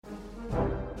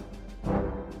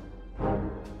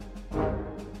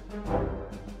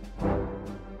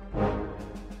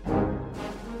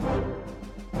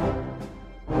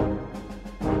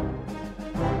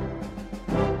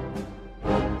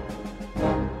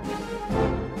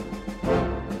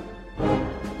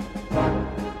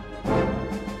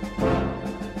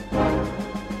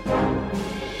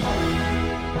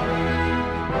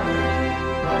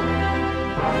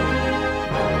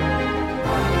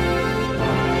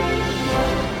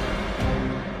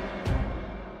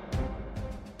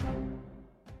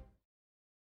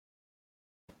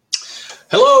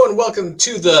and welcome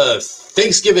to the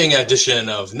Thanksgiving edition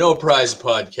of No Prize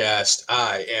Podcast.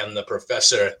 I am the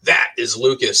professor. That is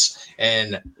Lucas.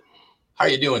 And how are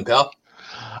you doing, pal?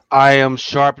 I am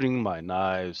sharpening my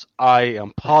knives. I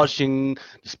am polishing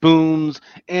the spoons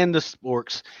and the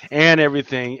sporks and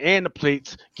everything and the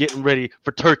plates, getting ready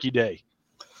for Turkey Day.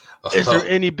 Is there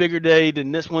any bigger day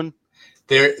than this one?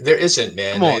 There isn't,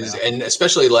 man. Come on now. And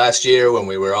especially last year when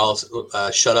we were all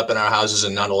shut up in our houses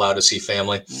and not allowed to see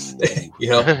family.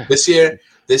 This year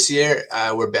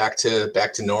we're back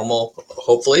to normal,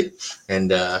 hopefully,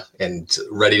 and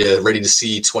ready to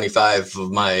see 25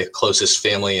 of my closest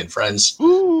family and friends.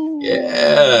 Ooh.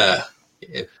 Yeah.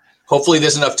 Hopefully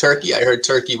there's enough turkey. I heard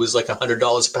turkey was like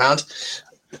 $100 a pound.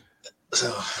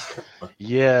 So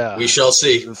yeah, we shall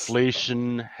see.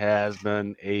 Inflation has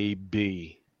been a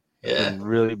B. Yeah, been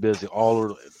really busy.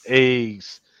 All of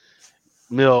eggs,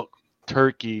 milk,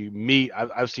 turkey, meat.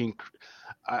 I've seen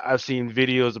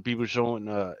videos of people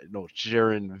showing,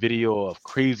 sharing video of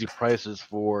crazy prices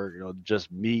for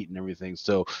just meat and everything.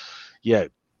 So, yeah,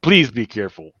 please be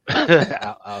careful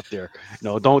out there.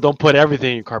 Don't put everything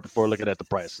in your cart before looking at the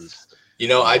prices.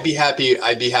 I'd be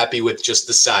happy with just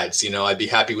the sides. I'd be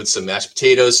happy with some mashed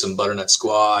potatoes, some butternut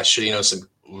squash. Some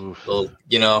little,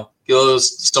 some of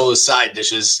those side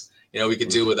dishes. We could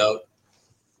do without.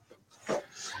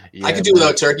 Yeah, I could do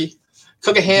without turkey.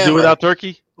 Cook a ham. Do without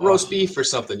turkey? Roast beef or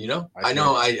something. I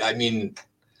know. I mean,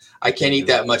 I can't eat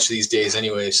that much these days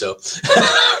anyway. So,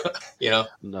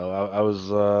 No, I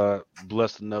was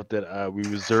blessed enough that we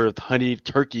reserved honeyed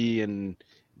turkey and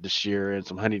this year and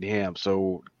some honeyed ham.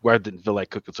 So I didn't feel like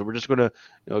cooking. So we're just gonna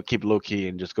keep it low key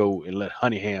and just go and let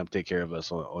honey ham take care of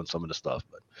us on some of the stuff.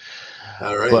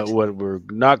 All right. But what we're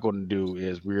not going to do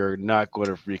is we are not going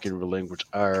to freaking relinquish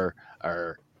our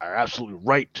absolute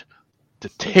right to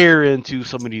tear into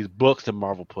some of these books that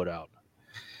Marvel put out.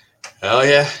 Oh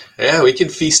yeah, we can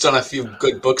feast on a few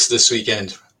good books this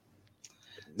weekend.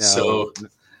 Now,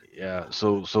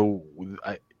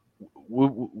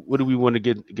 what do we want to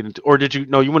get into? Or did you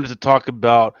wanted to talk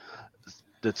about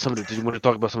did you want to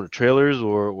talk about some of the trailers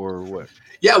or what?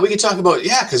 Yeah, we can talk about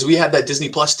because we had that Disney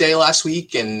Plus day last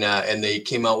week and they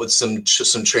came out with some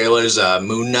trailers.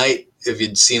 Moon Knight. If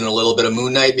you'd seen a little bit of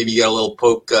Moon Knight, maybe you got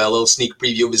a little sneak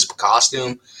preview of his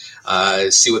costume.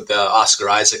 See what the Oscar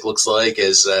Isaac looks like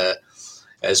as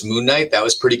Moon Knight. That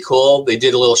was pretty cool. They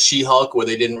did a little She-Hulk where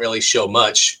they didn't really show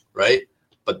much, right?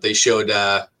 But they showed.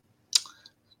 I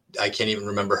can't even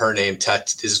remember her name.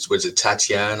 Was it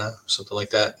Tatiana? Something like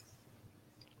that.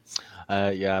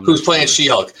 Yeah. Who's playing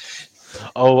She-Hulk?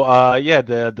 Oh,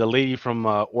 the lady from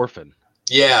Orphan.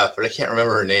 Yeah, but I can't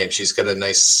remember her name. She's got a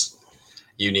nice,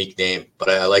 unique name, but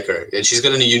I like her, and she's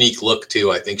got a unique look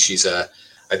too. I think she's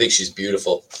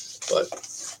beautiful. But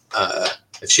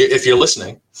if you're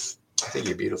listening, I think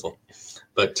you're beautiful.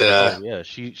 But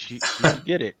she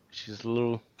get it. She's a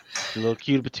little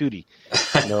cute patootie.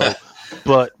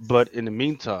 But in the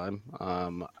meantime,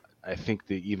 I think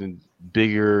the even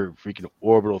bigger freaking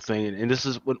orbital thing, and this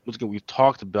is what we've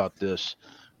talked about this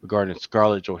regarding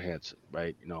Scarlett Johansson,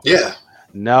 right? Yeah.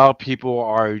 Now people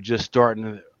are just starting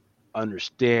to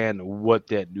understand what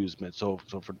that news meant. So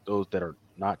for those that are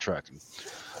not tracking,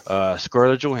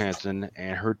 Scarlett Johansson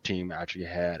and her team actually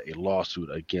had a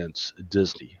lawsuit against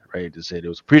Disney, right? They said it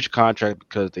was a breach of contract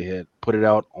because they had put it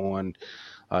out on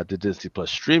the Disney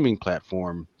Plus streaming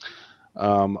platform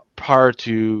prior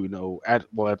to at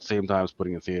the same time as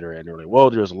putting in theater, and they're like, well,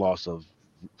 there's a loss of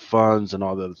funds and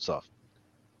all the other stuff.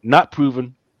 Not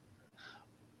proven,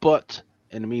 but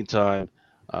in the meantime,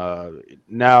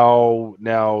 now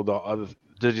the other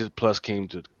Disney Plus came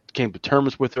to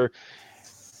terms with her.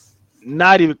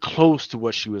 Not even close to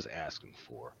what she was asking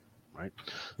for, right?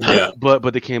 Yeah. but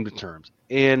they came to terms,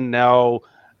 and now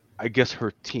I guess her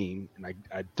team, and I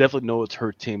definitely know it's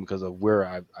her team because of where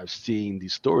I've seen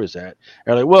these stories at.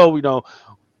 They're like, well,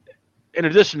 in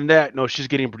addition to that, she's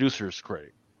getting producer's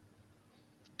credit.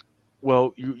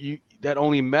 Well, you that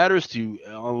only matters to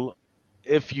you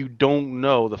if you don't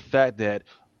know the fact that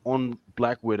on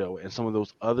Black Widow and some of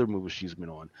those other movies she's been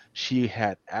on, she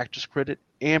had actress credit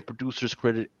and producer's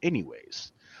credit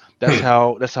anyways. That's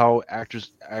how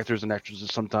actors and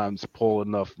actresses sometimes pull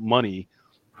enough money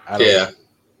out of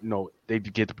they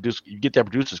get the producer. You get that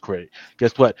producer's credit.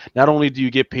 Guess what? Not only do you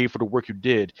get paid for the work you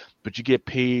did, but you get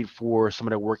paid for some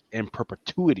of that work in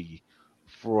perpetuity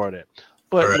for it.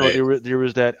 But right. There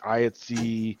was that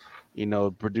IATSE,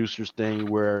 producers thing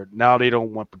where now they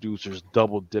don't want producers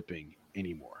double dipping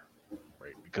anymore,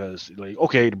 right? Because the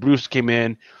producers came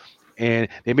in and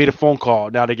they made a phone call.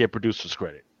 Now they get producer's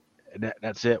credit, and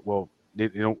that's it. Well,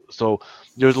 So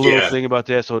there's a little Yeah. thing about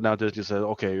that. So now Disney says,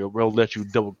 okay, we'll let you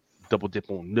double dip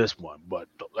on this one, but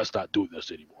let's not do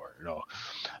this anymore.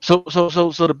 So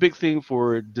the big thing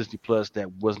for Disney Plus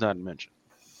that was not mentioned.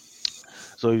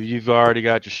 So you've already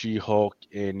got your She-Hulk,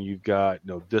 and you've got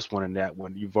this one and that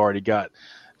one. You've already got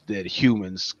that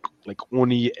humans like on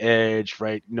the edge,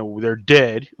 right? They're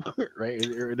dead, right?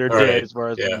 They're All dead right. as far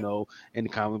as we Yeah. know in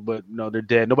the comic, but no, they're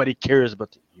dead. Nobody cares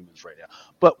about the humans right now.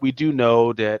 But we do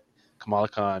know that Kamala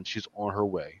Khan, she's on her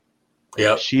way. Right?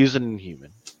 Yep. She's an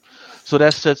Inhuman. So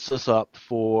that sets us up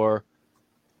for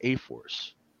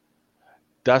A-Force.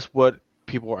 That's what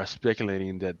people are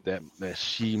speculating that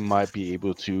she might be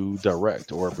able to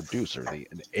direct or produce, or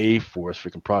an A-Force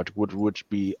freaking project, which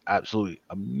be absolutely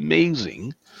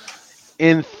amazing.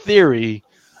 In theory,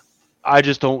 I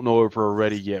just don't know if we're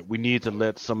ready yet. We need to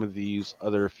let some of these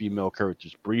other female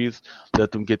characters breathe,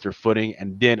 let them get their footing,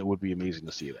 and then it would be amazing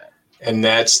to see that. And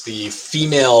that's the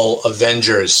female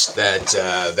Avengers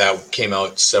that came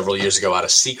out several years ago out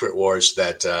of Secret Wars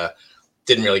that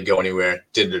didn't really go anywhere.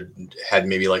 Had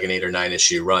maybe like an 8 or 9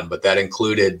 issue run, but that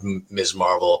included Ms.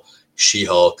 Marvel,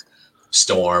 She-Hulk,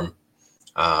 Storm,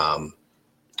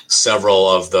 several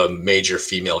of the major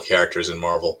female characters in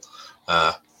Marvel.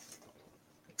 A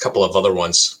couple of other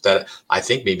ones that I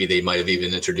think maybe they might have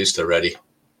even introduced already.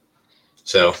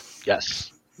 So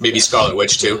yes, maybe Scarlet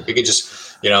Witch too. We could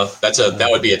just, that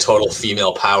would be a total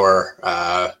female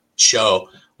power show,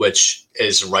 which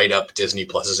is right up Disney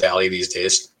Plus's alley these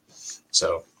days.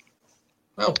 So,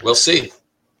 well, we'll see.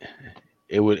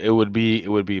 It would be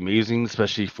amazing,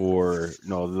 especially for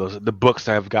the books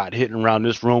that I've got hitting around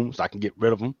this room, so I can get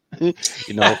rid of them,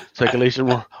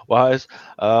 circulation wise.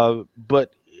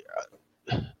 But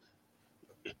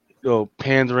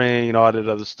pandering and all that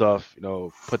other stuff,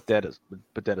 put that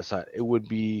aside. It would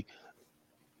be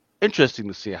interesting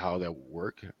to see how that would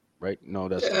work, right?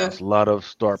 That's a lot of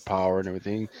star power and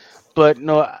everything. But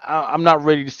I'm not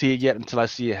ready to see it yet until I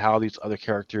see how these other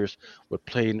characters would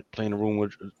play in a room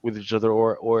with each other,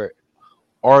 or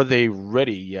are they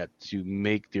ready yet to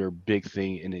make their big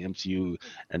thing in the MCU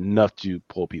enough to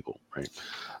pull people, right?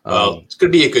 Well, it's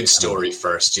going to be a good story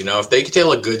first. If they can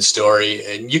tell a good story,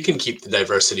 and you can keep the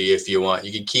diversity if you want.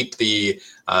 You can keep the,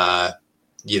 all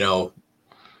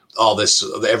this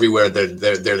everywhere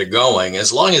they're going,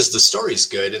 as long as the story's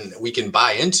good and we can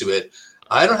buy into it.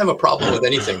 I don't have a problem with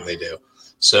anything they do.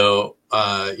 So,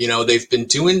 they've been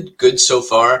doing good so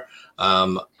far.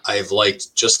 I've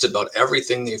liked just about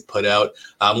everything they've put out.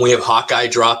 We have Hawkeye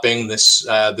dropping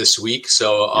this week.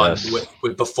 So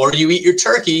before you eat your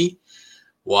turkey,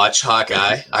 watch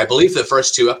Hawkeye. I believe the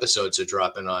first 2 episodes are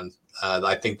dropping on,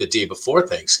 I think, the day before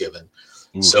Thanksgiving.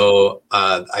 Ooh. So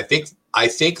I think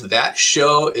that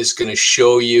show is going to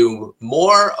show you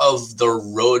more of the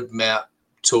roadmap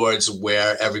towards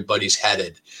where everybody's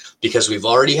headed, because we've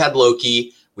already had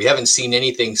Loki. We haven't seen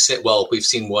anything. Well, we've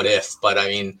seen What If, but I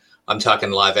mean, I'm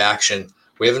talking live action.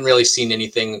 We haven't really seen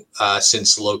anything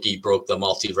since Loki broke the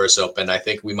multiverse open. I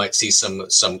think we might see some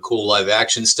cool live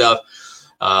action stuff.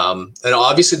 And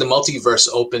obviously the multiverse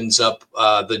opens up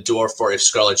the door for if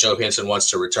Scarlett Johansson wants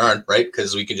to return, right?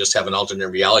 Because we can just have an alternate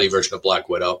reality version of Black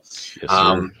Widow.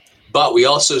 Yes, but we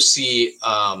also see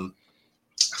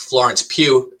Florence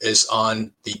Pugh is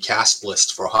on the cast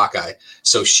list for Hawkeye.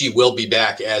 So she will be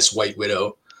back as White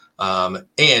Widow.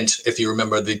 And if you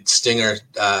remember the stinger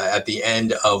at the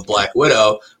end of Black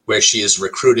Widow, where she is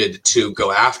recruited to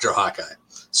go after Hawkeye.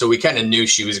 So we kind of knew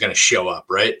she was going to show up,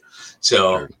 right?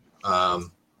 So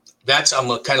I'm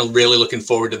kind of really looking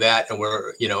forward to that. And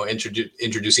we're,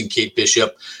 introducing Kate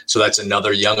Bishop. So that's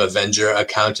another young Avenger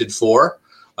accounted for.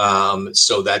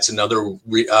 So that's another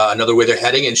way they're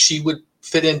heading. And she would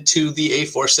fit into the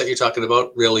A-Force that you're talking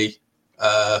about really,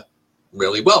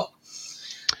 really well.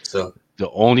 So the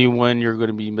only one you're going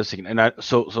to be missing, and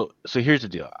so here's the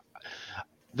deal.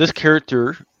 This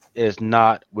character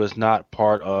was not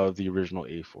part of the original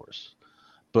A-Force,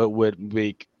 but would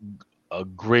make a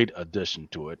great addition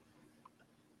to it.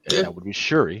 And that would be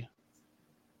Shuri.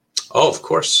 Oh, of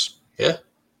course. Yeah.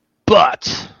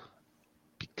 But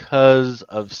because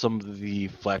of some of the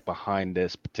flack behind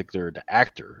the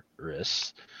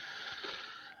actress,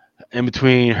 in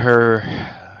between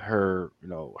her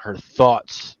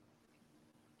thoughts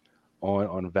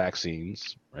on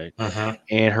vaccines, right? Uh-huh.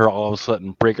 And her all of a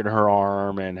sudden breaking her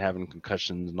arm and having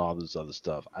concussions and all this other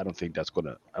stuff. I don't think they're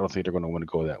gonna want to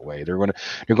go that way. They're gonna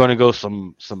go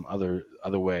some other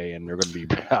way, and they're gonna be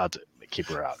proud to keep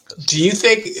her out. Do you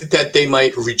think that they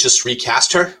might just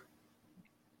recast her?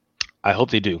 I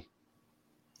hope they do.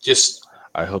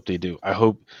 I hope they do. I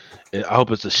hope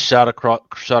it's a shot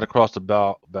across the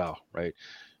bow, right?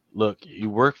 look, you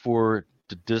work for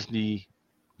the Disney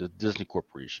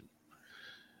Corporation.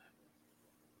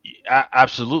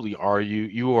 Absolutely, are you?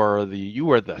 You are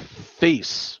the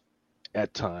face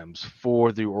at times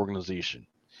for the organization.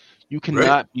 You Right.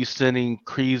 cannot be sending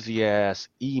crazy ass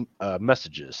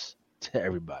messages to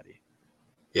everybody.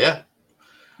 Yeah.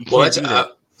 You Well, can't do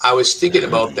that. I was thinking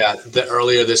about that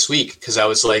earlier this week because I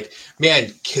was like, man,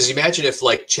 because imagine if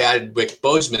like Chadwick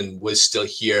Boseman was still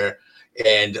here,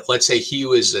 and let's say he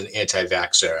was an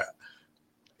anti-vaxxer.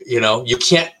 You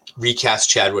can't recast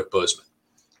Chadwick Boseman.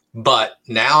 But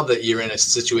now that you're in a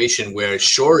situation where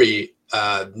Shuri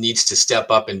needs to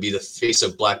step up and be the face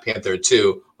of Black Panther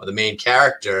 2, or the main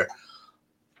character,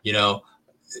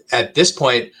 at this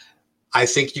point, I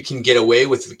think you can get away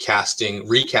with recasting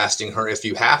her if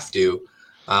you have to,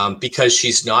 because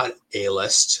she's not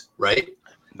A-list, right?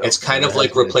 No, It's kind of never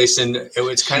like has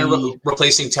been.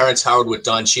 replacing Terrence Howard with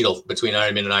Don Cheadle between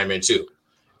Iron Man and Iron Man 2.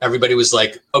 Everybody was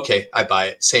like, okay, I buy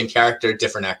it. Same character,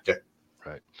 different actor.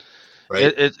 Right.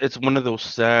 Right. It's one of those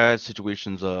sad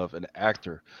situations of an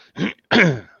actor,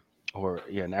 or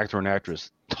an actor and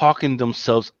actress talking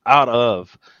themselves out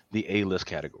of the A-list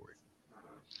category.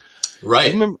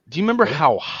 Right. Do you remember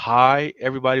how high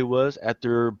everybody was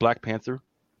after Black Panther?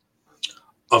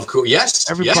 Of course, yes.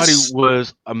 Everybody Yes.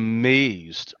 was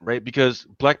amazed, right? Because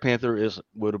Black Panther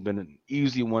would have been an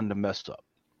easy one to mess up.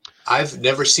 I've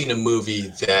never seen a movie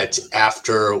that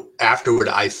afterward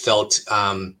I felt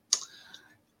I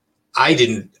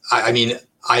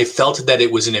felt that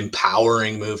it was an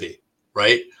empowering movie,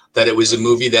 right? That it was a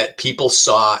movie that people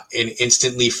saw and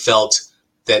instantly felt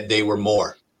that they were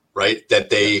more, right? That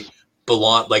they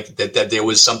belonged, like that there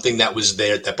was something that was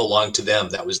there that belonged to them,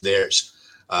 that was theirs.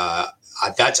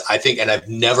 I think, and I've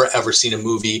never ever seen a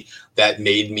movie that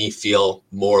made me feel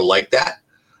more like that,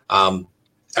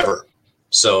 ever.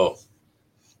 So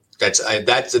that's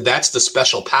the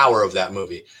special power of that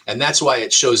movie, and that's why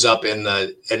it shows up in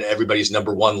everybody's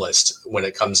number one list when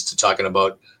it comes to talking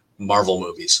about Marvel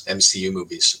movies, MCU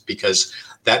movies, because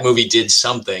that movie did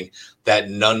something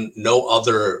that no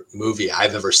other movie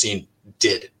I've ever seen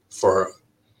did for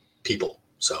people.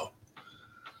 So,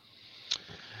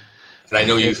 and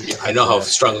I know how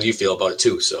strongly you feel about it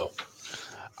too. So,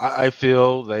 I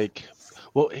feel like,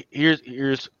 well,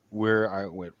 here's where I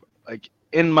went. Like,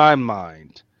 in my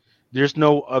mind, there's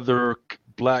no other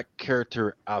Black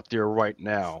character out there right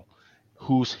now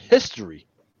whose history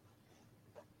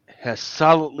has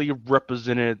solidly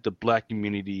represented the Black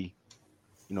community,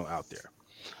 out there.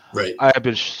 right. I have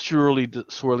been sorely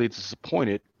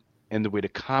disappointed in the way the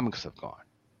comics have gone.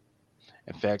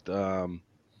 In fact,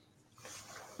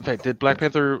 did Black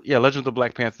Panther? Yeah, Legend of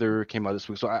Black Panther came out this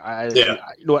week. So Yeah.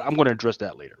 you know what? I'm going to address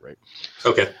that later, right?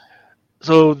 Okay.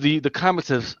 So the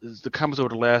comics over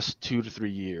the last 2 to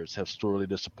 3 years have sorely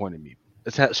disappointed me.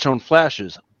 It's shown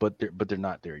flashes, but they're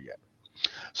not there yet.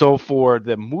 So for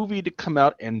the movie to come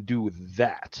out and do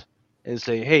that and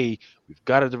say, hey, we've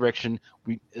got a direction.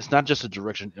 It's not just a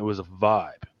direction; it was a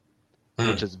vibe,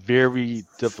 which is very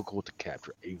difficult to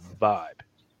capture. A vibe,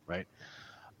 right?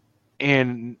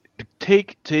 And to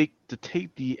take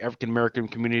the African American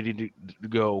community to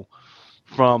go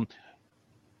from,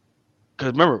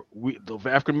 because remember, the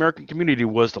African American community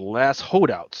was the last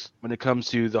holdouts when it comes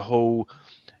to the whole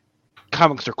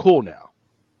comics are cool now.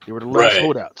 They were the last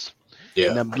holdouts.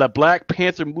 Yeah. And the Black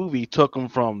Panther movie took them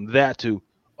from that to,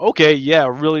 okay, yeah,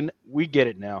 really, we get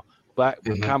it now.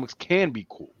 Comics can be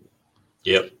cool.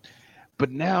 Yep.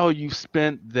 But now you've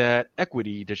spent that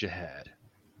equity that you had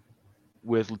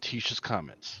with Letitia's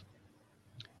comments.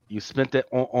 You spent that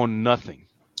on nothing.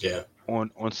 Yeah.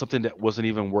 On something that wasn't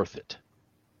even worth it.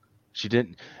 She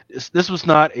didn't. This was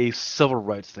not a civil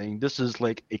rights thing. This is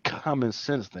like a common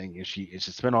sense thing, and she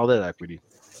spent all that equity.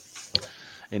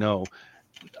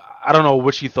 I don't know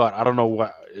what she thought. I don't know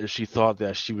what she thought,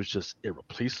 that she was just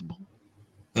irreplaceable.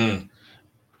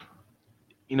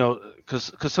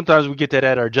 Because sometimes we get that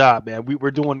at our job, man.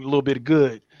 We're doing a little bit of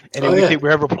good, and then we think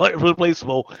we're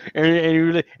replaceable,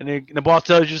 and the boss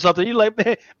tells you something. You're like,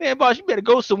 man, boss, you better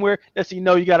go somewhere. That's you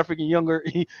got a freaking younger,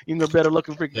 better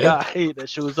looking freaking guy that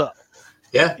shows up.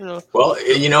 Yeah. Well,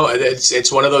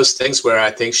 it's one of those things where I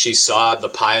think she saw the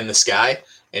pie in the sky,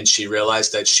 and she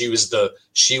realized that she was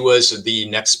the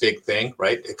next big thing,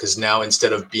 right? Because now,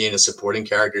 instead of being a supporting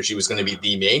character, she was going to be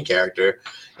the main character,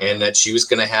 and that she was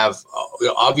going to have,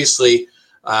 obviously,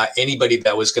 anybody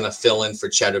that was going to fill in for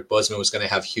Chadwick Boseman was going to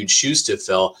have huge shoes to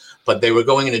fill, but they were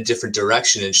going in a different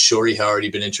direction, and Shuri had already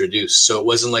been introduced. So it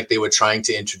wasn't like they were trying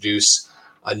to introduce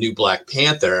a new Black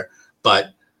Panther,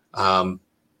 but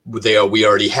we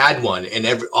already had one,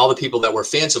 and all the people that were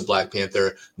fans of Black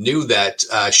Panther knew that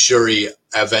Shuri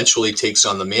eventually takes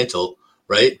on the mantle,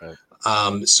 right?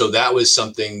 So that was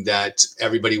something that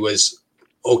everybody was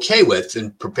okay with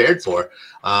and prepared for.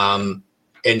 And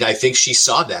I think she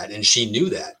saw that and she knew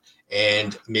that.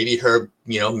 And maybe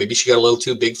maybe she got a little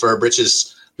too big for her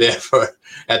britches there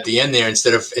at the end there,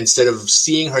 instead of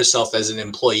seeing herself as an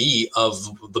employee of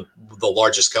the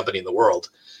largest company in the world.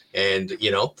 And,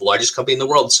 the largest company in the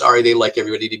world, sorry, they like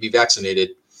everybody to be vaccinated.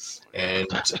 And,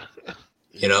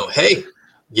 hey,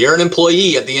 you're an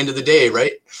employee at the end of the day,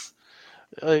 right?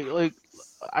 Like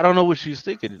I don't know what she's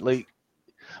thinking.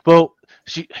 Well,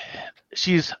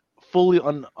 she's fully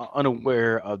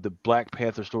unaware of the Black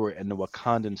Panther story and the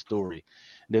Wakandan story.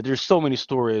 There's so many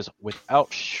stories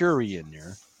without Shuri in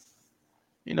there.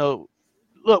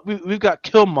 Look, we've got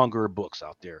Killmonger books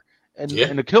out there, and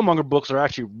the Killmonger books are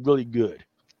actually really good.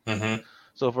 Mm-hmm.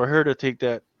 So for her to take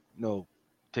that,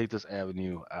 take this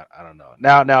avenue, I don't know.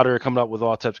 Now they're coming up with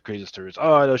all types of crazy stories.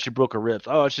 Oh, I know she broke her ribs.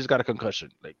 Oh, she's got a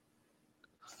concussion. Like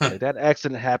that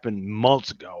accident happened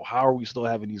months ago. How are we still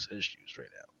having these issues right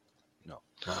now?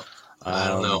 I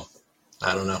don't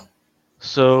know.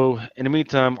 So in the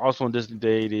meantime, also on Disney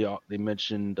Day, they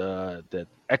mentioned that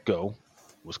Echo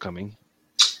was coming.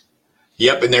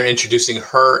 Yep, and they're introducing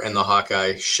her in the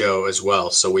Hawkeye show as well.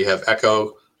 So we have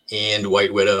Echo and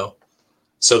White Widow.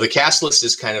 So the cast list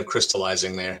is kind of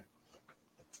crystallizing there.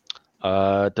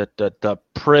 The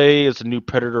Prey is a new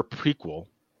Predator prequel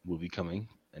movie coming,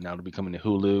 and now it'll be coming to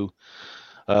Hulu.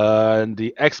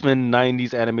 The X-Men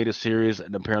 90s animated series,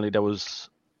 and apparently that was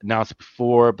announced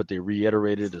before, but they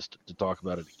reiterated to talk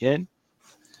about it again.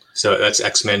 So that's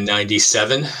X-Men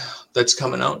 97 that's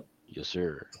coming out? Yes,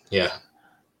 sir. Yeah.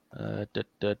 And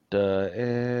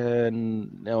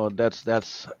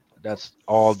that's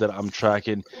all that I'm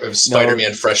tracking.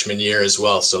 Spider-Man freshman year as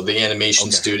well, so the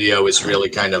animation studio is really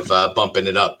kind of bumping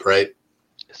it up, right?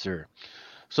 Yes, sir.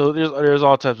 So there's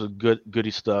all types of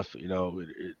goody stuff.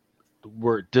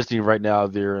 We're Disney right now.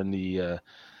 They're in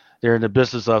the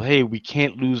business of, hey, we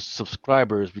can't lose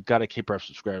subscribers. We got to keep our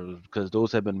subscribers, because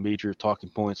those have been major talking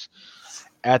points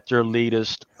at their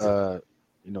latest. I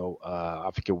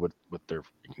forget what they're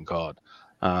freaking called,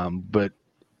 but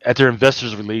at their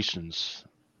investors relations,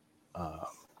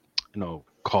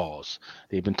 calls.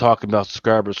 They've been talking about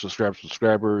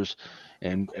subscribers,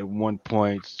 and at one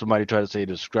point somebody tried to say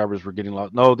the subscribers were getting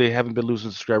lost. No, they haven't been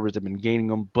losing subscribers. They've been gaining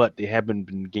them, but they haven't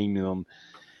been gaining them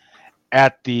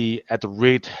at the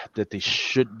rate that they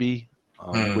should be,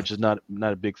 which is not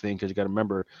a big thing, because you got to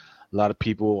remember, a lot of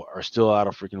people are still out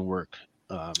of freaking work,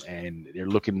 and they're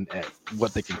looking at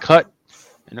what they can cut,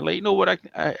 and they're like, you know what,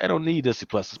 I don't need Disney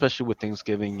Plus, especially with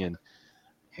Thanksgiving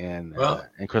and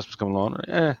Christmas coming along.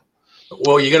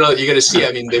 Well, you're gonna see.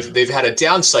 I mean, they've had a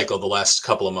down cycle the last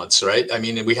couple of months, right? I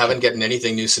mean, we haven't gotten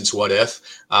anything new since What If.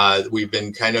 We've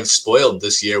been kind of spoiled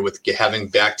this year with having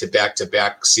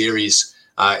back-to-back series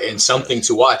and something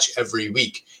to watch every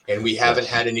week, and we haven't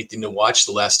had anything to watch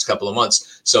the last couple of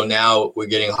months. So now we're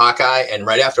getting Hawkeye, and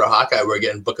right after Hawkeye, we're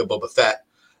getting Book of Boba Fett,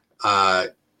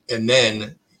 and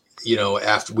then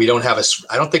after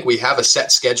I don't think we have a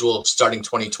set schedule starting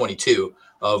 2022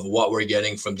 of what we're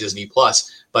getting from Disney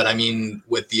Plus. But I mean,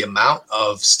 with the amount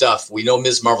of stuff, we know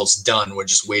Ms. Marvel's done. We're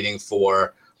just waiting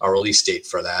for a release date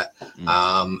for that.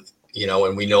 And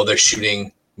we know they're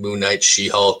shooting Moon Knight,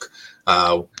 She-Hulk.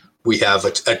 We have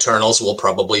Eternals will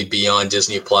probably be on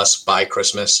Disney Plus by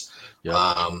Christmas. Yep.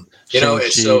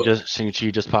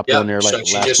 Shang-Chi just popped on there like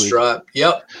last week. Dropped.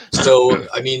 Yep. So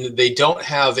I mean, they don't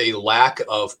have a lack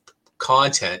of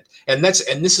content, and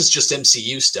this is just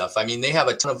MCU stuff. I mean, they have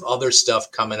a ton of other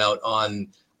stuff coming out on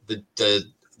the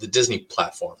Disney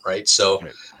platform, right? So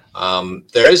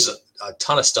there is a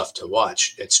ton of stuff to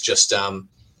watch. It's just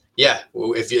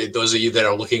if those of you that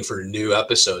are looking for new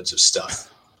episodes of stuff,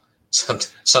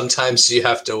 sometimes you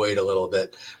have to wait a little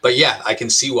bit. But yeah, I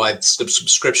can see why the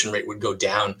subscription rate would go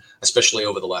down, especially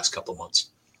over the last couple of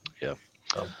months. Yeah.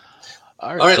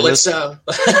 All right, so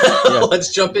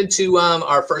let's jump into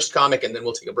our first comic, and then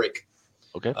we'll take a break.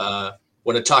 Okay.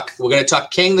 We're going to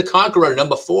talk King the Conqueror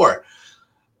 #4,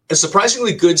 a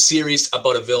surprisingly good series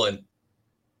about a villain.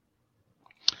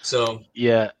 So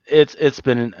yeah, it's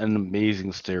been an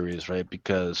amazing series, right?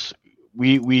 Because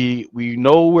we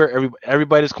know where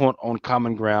everybody's going on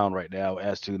common ground right now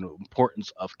as to the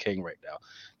importance of King right now.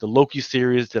 The Loki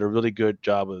series did a really good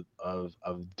job of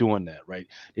doing that, right?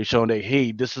 They've shown that,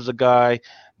 hey, this is a guy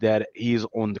that he's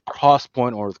on the cross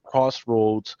point or the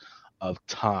crossroads of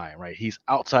time, right? He's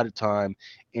outside of time,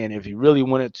 and if he really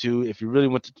wanted to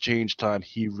change time,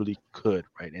 he really could,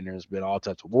 right? And there's been all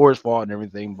types of wars fought and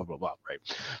everything, blah blah blah, right?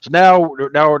 So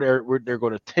now they're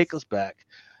going to take us back,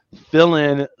 fill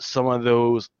in some of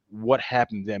those what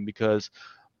happened then, because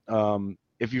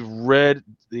if you've read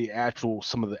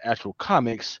some of the actual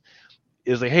comics,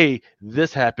 is like, hey,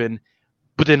 this happened,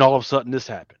 but then all of a sudden this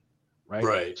happened, right?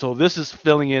 Right. So this is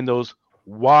filling in those.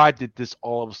 Why did this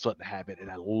all of a sudden happen? And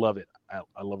I love it.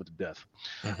 I love it to death.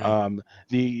 Mm-hmm.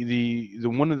 The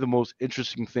one of the most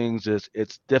interesting things is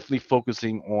it's definitely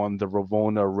focusing on the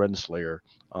Ravonna Renslayer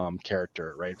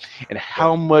character, right? And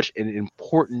how much and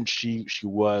important she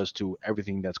was to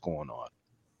everything that's going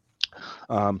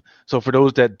on. So for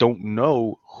those that don't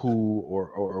know who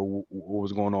or what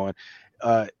was going on,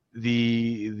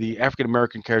 the African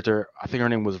American character, I think her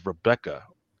name was Rebecca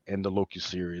in the Loki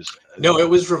series. No, it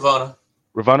was Ravonna.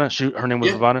 Ravonna. Her name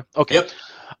was Ravonna. Okay.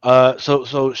 Yep.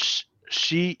 So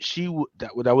she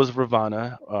that was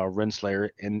Ravonna Renslayer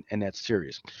in that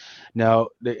series. Now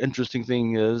the interesting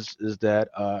thing is that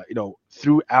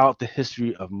throughout the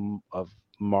history of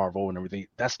Marvel and everything,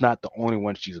 that's not the only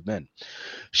one she's been.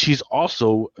 She's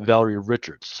also Valerie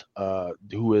Richards,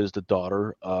 who is the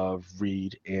daughter of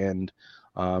Reed and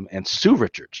Sue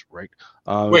Richards, right?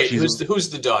 Wait, who's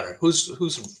the daughter? Who's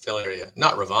Valeria?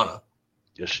 Not Ravonna.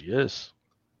 Yes, she is.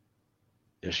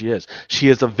 Yes, she is. She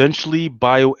is eventually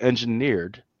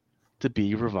bioengineered to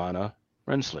be Ravonna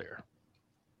Renslayer.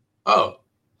 Oh,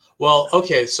 well,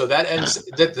 okay. So that ends.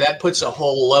 that puts a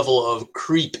whole level of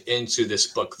creep into this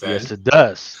book. Then yes, it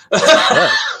does.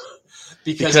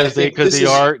 because they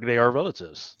are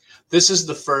relatives. This is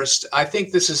the first. I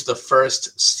think this is the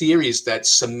first series that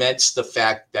cements the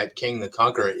fact that King the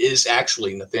Conqueror is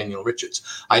actually Nathaniel Richards.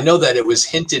 I know that it was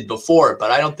hinted before, but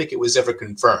I don't think it was ever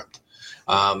confirmed.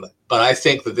 But I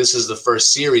think that this is the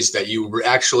first series that you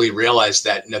actually realize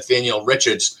that Nathaniel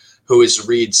Richards, who is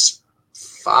Reed's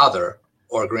father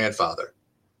or grandfather,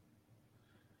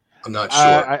 I'm not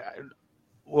sure.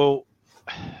 Well,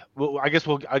 I guess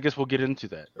we'll get into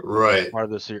that. Right. As part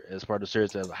of the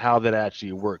series, as how that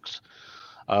actually works.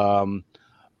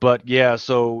 But yeah,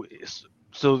 so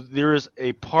there is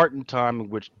a part in time in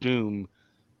which Doom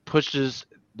pushes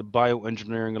the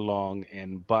bioengineering along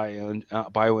and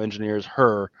bioengineers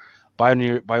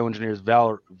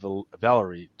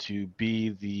Valerie to be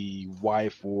the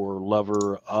wife or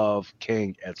lover of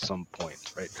King at some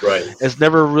point, right? Right. It's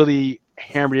never really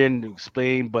hammered in and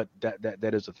explained, but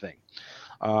that is a thing.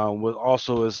 What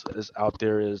also is out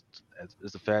there is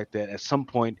the fact that at some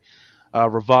point,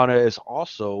 Ravonna is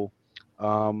also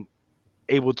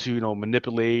able to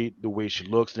manipulate the way she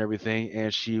looks and everything,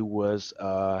 and she was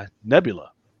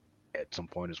Nebula at some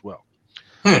point as well.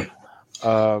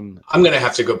 I'm going to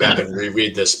have to go back and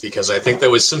reread this because I think there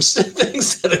was some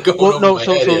things that are going over my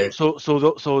head here. So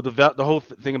the whole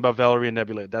thing about Valerie and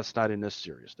Nebula, that's not in this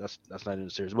series. That's not in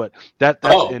the series, but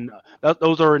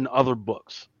those are in other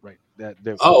books, right?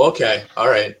 Okay, all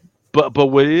right. But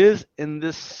what is in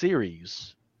this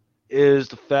series is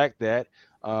the fact that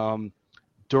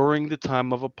during the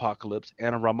time of Apocalypse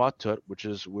and Ramatut, which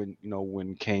is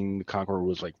when King the Conqueror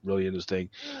was like really in this thing,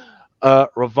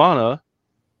 Ravonna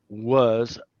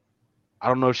was, I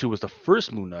don't know if she was the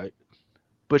first Moon Knight,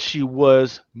 but she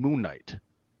was Moon Knight,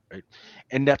 right?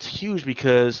 And that's huge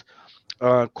because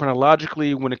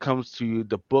chronologically, when it comes to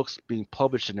the books being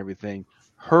published and everything,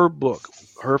 her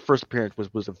first appearance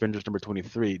was Avengers number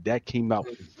 23. That came out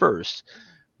first,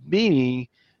 meaning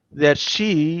that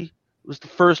she was the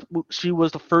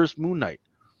first Moon Knight.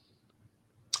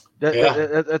 That's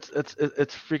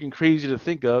freaking crazy to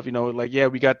think of, we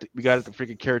got the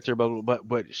freaking character,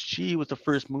 but she was the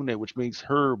first Moon Knight, which makes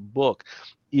her book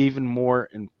even more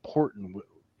important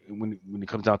when it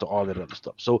comes down to all that other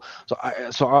stuff. So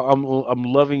I'm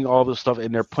loving all this stuff,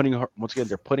 and they're putting her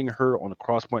on the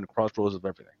crosspoint and crossroads of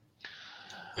everything.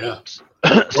 Yeah.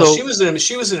 Well,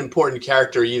 she was an important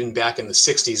character even back in the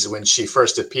 60s when she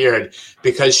first appeared,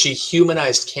 because she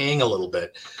humanized Kang a little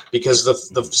bit. Because the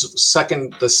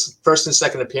first and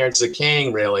second appearance of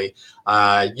Kang, really,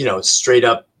 straight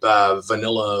up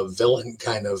vanilla villain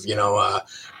kind of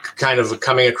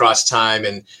coming across time,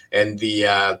 and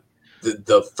the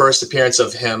first appearance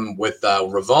of him with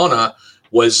Ravonna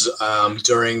was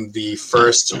during the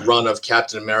first run of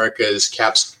Captain America's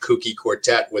Cap's Kooky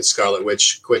Quartet with Scarlet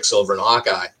Witch, Quicksilver, and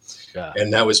Hawkeye. Yeah.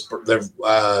 And that was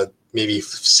maybe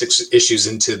 6 issues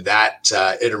into that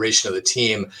iteration of the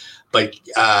team. But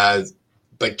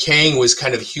Kang was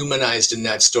kind of humanized in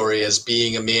that story as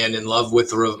being a man in love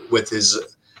with who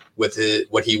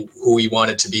he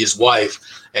wanted to be his wife,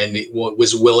 and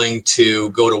was willing to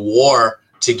go to war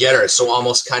to get her. So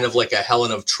almost kind of like a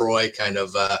Helen of Troy kind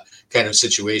of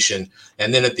situation.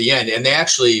 And then at the end, and they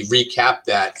actually recap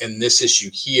that in this issue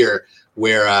here,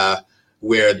 where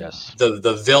Yes.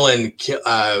 the villain,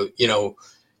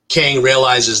 Kang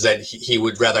realizes that he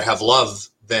would rather have love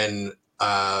than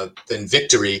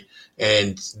victory,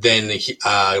 and then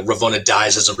Ravonna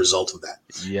dies as a result of that.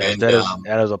 Yes, And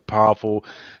that is a powerful,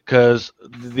 because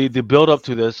the build up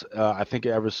to this, I think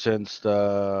ever since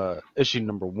issue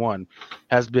number 1,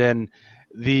 has been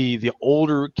the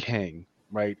older King,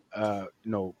 right?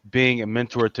 Being a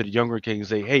mentor to the younger King,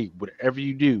 say, hey, whatever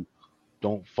you do,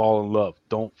 don't fall in love.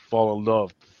 Don't fall in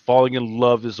love. Falling in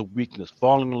love is a weakness.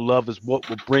 Falling in love is what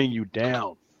will bring you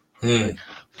down. Right?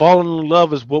 Falling in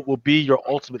love is what will be your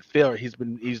ultimate failure.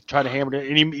 He's trying to hammer it,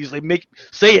 and he's like,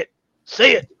 say it.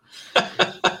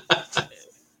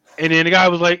 And then the guy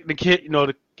was like, the kid,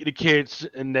 the kids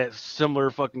in that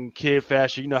similar fucking kid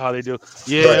fashion. You know how they do.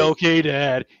 Yeah, Right. Okay,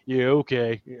 Dad. Yeah,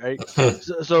 okay. Right.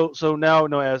 so now,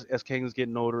 as Kang's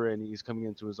getting older and he's coming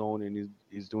into his own and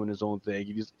he's doing his own thing.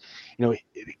 He just,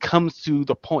 it comes to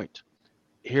the point.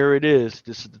 Here it is.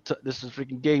 This is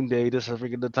freaking game day. This is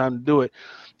freaking the time to do it.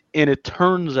 And it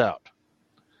turns out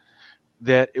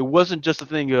that it wasn't just a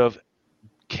thing of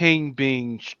Kang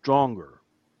being stronger,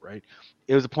 right?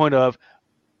 It was a point of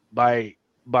by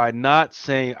not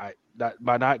saying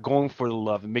by not going for the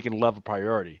love and making love a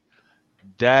priority,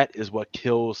 that is what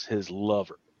kills his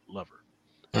lover.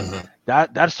 Mm-hmm.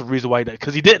 That's the reason why,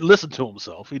 because he didn't listen to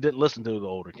himself. He didn't listen to the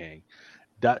older King.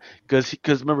 That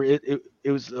because remember it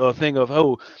was a thing of,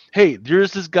 oh, hey,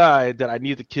 there's this guy that I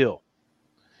need to kill.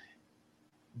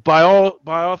 By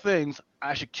all things,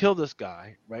 I should kill this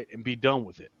guy, right, and be done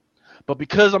with it. But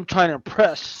because I'm trying to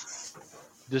impress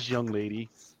this young lady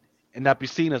and not be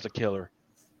seen as a killer,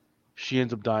 she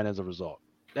ends up dying as a result.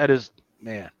 That is,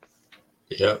 man.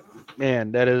 Yeah.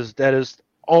 Man, that is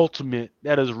ultimate.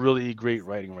 That is really great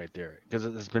writing right there, because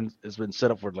it's been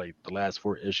set up for like the last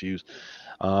 4 issues.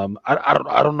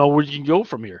 I don't know where you can go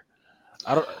from here.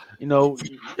 I don't,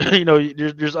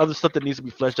 there's other stuff that needs to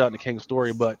be fleshed out in the King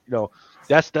story, but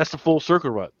that's the full circle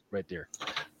right there.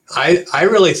 I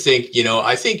really think,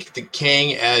 I think the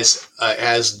Kang as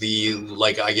the,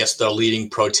 like, I guess the leading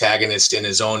protagonist in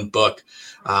his own book,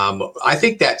 I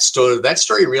think that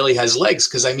story really has legs,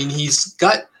 because I mean he's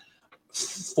got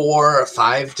 4 or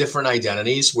 5 different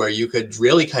identities where you could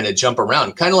really kind of jump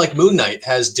around, kind of like Moon Knight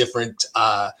has different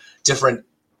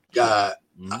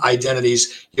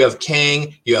identities. You have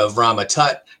Kang, you have Rama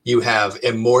Tut, you have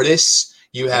Immortus,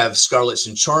 you have Scarlet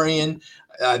Centurion.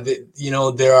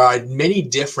 There are many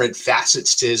different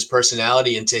facets to his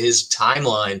personality and to his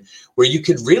timeline where you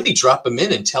could really drop him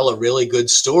in and tell a really good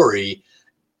story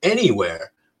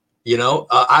anywhere,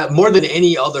 more than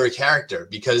any other character,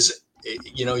 because,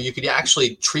 you could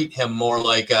actually treat him more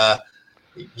like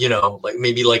like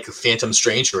maybe like a Phantom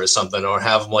Stranger or something, or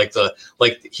have him like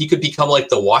he could become like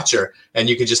the Watcher, and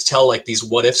you could just tell like these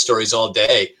what if stories all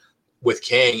day with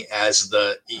Kang as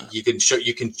you can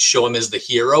show him as the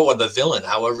hero or the villain,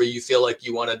 however you feel like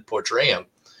you want to portray him.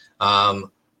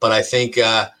 But I think,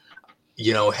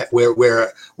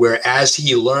 where as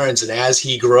he learns and as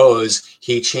he grows,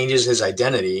 he changes his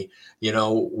identity,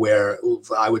 where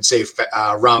I would say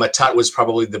Rama Tut was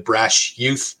probably the brash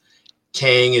youth.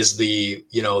 Kang is the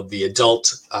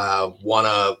adult,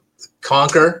 wanna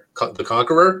conquer, the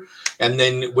conqueror. And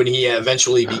then when he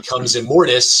eventually becomes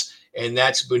Immortus, and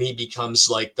that's when he becomes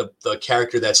like the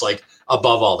character that's like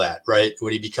above all that, right?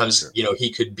 When he becomes,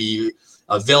 he could be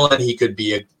a villain, he could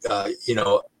be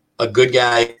a good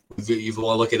guy, if you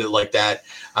want to look at it like that.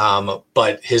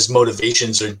 But his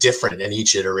motivations are different in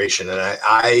each iteration, and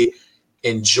I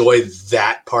enjoy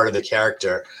that part of the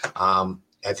character.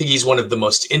 I think he's one of the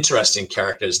most interesting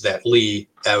characters that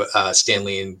Stan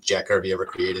Lee and Jack Kirby ever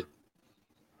created.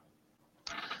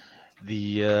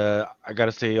 I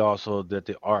gotta say also that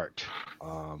the art,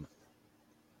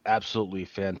 absolutely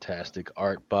fantastic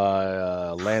art by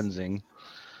Lanzing.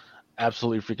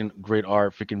 Absolutely freaking great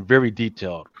art, freaking very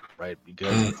detailed, right?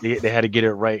 Because they had to get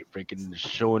it right, freaking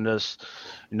showing us,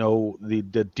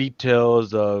 the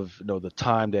details of the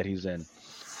time that he's in.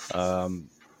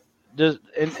 Just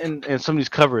and some of these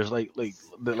covers, like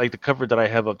the cover that I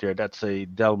have up there, that's a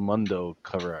Del Mundo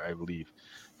cover, I believe.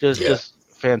 Just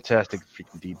fantastic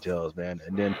freaking details, man.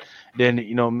 And then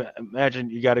imagine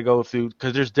you got to go through,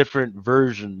 because there's different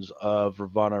versions of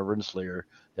Ravonna Renslayer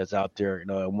that's out there.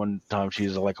 At one time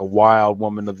she's like a wild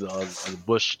woman of the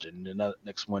bush, and the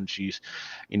next one she's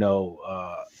an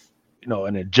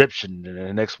Egyptian, and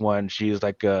the next one she's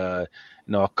like a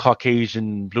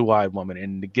Caucasian blue-eyed woman.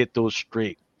 And to get those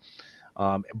straight,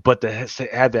 but to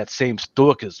have that same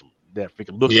stoicism, that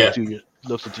freaking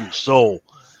looks into your soul.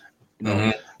 You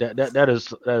know, Mm-hmm. that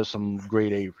is some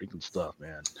grade A freaking stuff,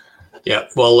 man. Yeah,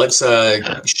 well, let's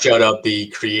shout out the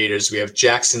creators. We have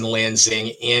Jackson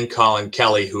Lanzing and Colin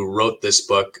Kelly, who wrote this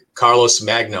book. Carlos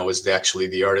Magno is actually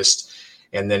the artist.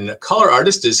 And then the color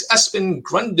artist is Espen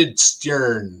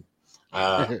Grundstjern,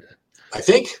 I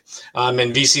think.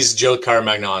 And VC's Joe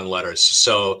Caramagna on letters.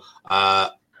 So,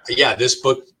 this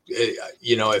book,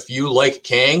 if you like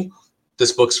Kang,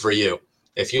 this book's for you.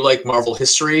 If you like Marvel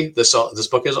history, this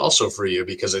book is also for you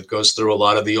because it goes through a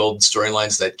lot of the old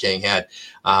storylines that Kang had.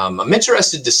 I'm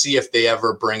interested to see if they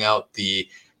ever bring out the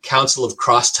Council of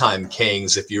Crosstime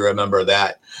Kangs, if you remember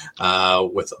that,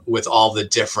 with all the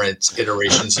different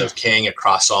iterations of Kang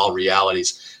across all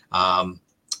realities,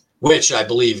 which I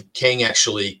believe Kang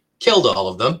actually killed all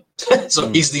of them. So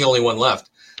he's the only one left.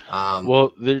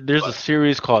 There's a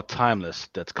series called Timeless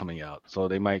that's coming out, so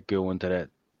they might go into that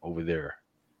over there.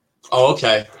 Oh,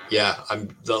 okay. Yeah.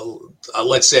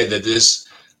 Let's say that this.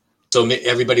 So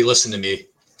everybody listen to me.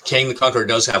 Kang the Conqueror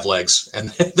does have legs, and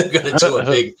they're going to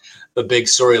do a big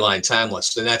storyline,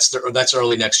 Timeless, and that's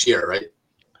early next year, right?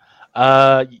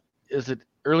 Is it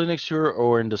early next year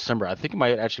or in December? I think it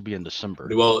might actually be in December.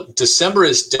 Well, December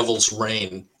is Devil's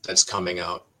Reign that's coming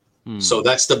out, so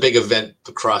that's the big event,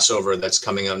 the crossover that's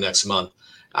coming out next month.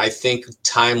 I think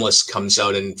Timeless comes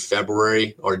out in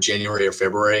February or January or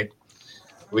February.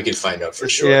 We can find out for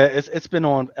sure. Yeah, it's been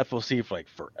on FOC for like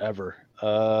forever.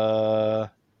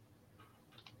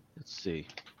 Let's see.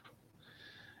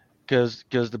 Because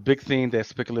the big thing that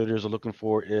speculators are looking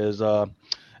for is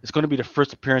it's going to be the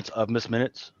first appearance of Miss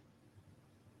Minutes.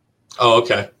 Oh,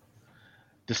 okay.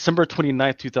 December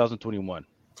 29th, 2021.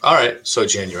 All right, so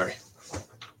January,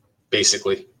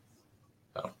 basically.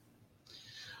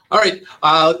 All right,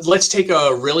 let's take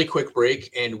a really quick break,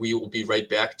 and we will be right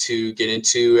back to get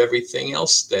into everything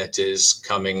else that is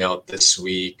coming out this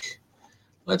week.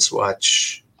 Let's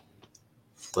watch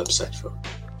Flipside Folk.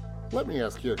 Let me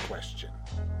ask you a question.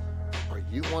 Are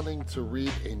you wanting to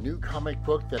read a new comic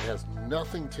book that has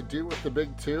nothing to do with the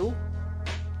big two?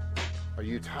 Are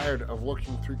you tired of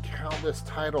looking through countless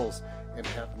titles and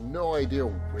have no idea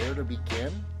where to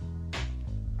begin?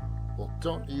 Well,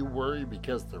 don't you worry,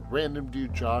 because the Random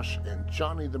Dude Josh and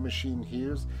Johnny the Machine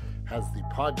Hughes has the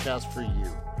podcast for you.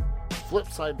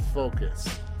 Flipside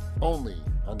Focus, only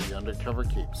on the Undercover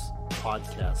Capes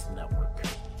Podcast Network.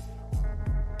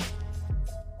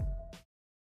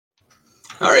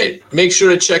 All right, make sure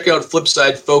to check out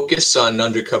Flipside Focus on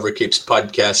Undercover Capes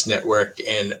Podcast Network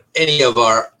and any of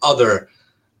our other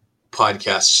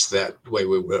podcasts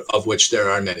of which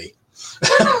there are many.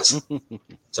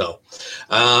 So,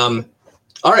 all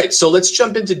right, so let's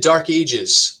jump into Dark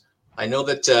Ages. I know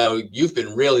that you've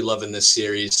been really loving this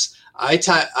series. I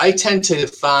tend to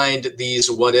find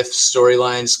these what if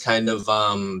storylines kind of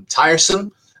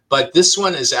tiresome, but this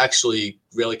one is actually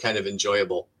really kind of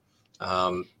enjoyable.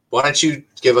 Why don't you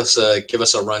give us a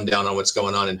rundown on what's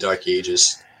going on in Dark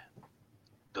Ages?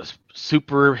 The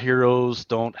superheroes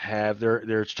don't have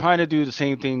they're trying to do the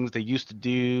same things they used to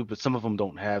do, but some of them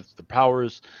don't have the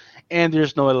powers, and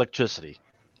there's no electricity.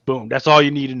 Boom, that's all you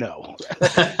need to know.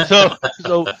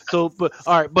 But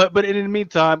all right, but in the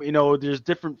meantime, there's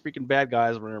different freaking bad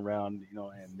guys running around,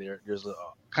 and there's a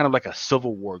kind of like a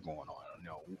civil war going on.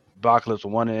 Apocalypse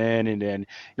on one end, and then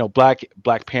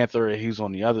Black Panther, he's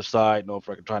on the other side.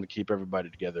 Trying to keep everybody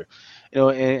together,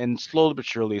 and slowly but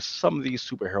surely, some of these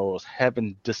superheroes have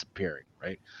been disappearing,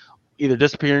 right? Either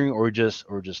disappearing or just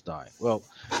dying. Well,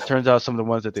 it turns out some of the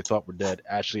ones that they thought were dead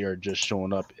actually are just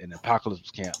showing up in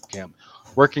Apocalypse camp,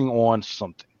 working on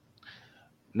something.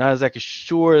 Not exactly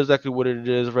sure exactly what it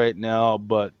is right now,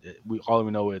 but we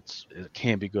know it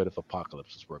can be good if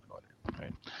Apocalypse is working on it,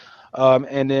 right?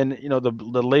 And then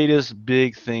the latest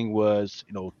big thing was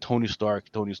Tony Stark,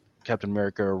 Captain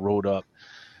America wrote up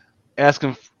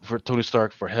asking for Tony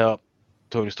Stark for help.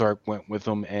 Tony Stark went with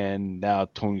him, and now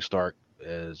Tony Stark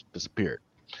has disappeared.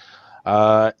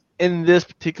 In this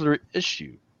particular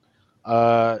issue,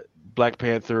 Black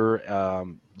Panther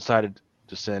decided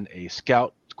to send a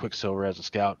scout, Quicksilver as a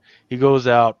scout. He goes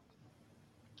out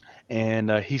and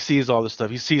he sees all this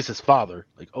stuff. He sees his father,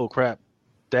 like, oh crap,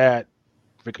 Dad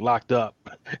freaking locked up,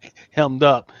 helmed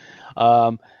up.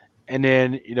 And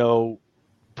then,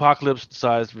 Apocalypse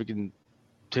decides freaking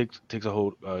takes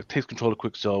control of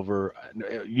Quicksilver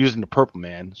using the Purple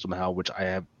Man somehow, which I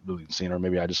have really seen, or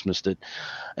maybe I just missed it.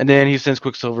 And then he sends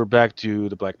Quicksilver back to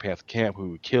the Black Panther camp,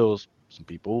 who kills some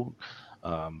people.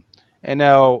 And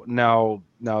now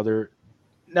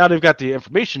they've got the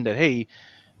information that, hey,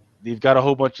 they've got a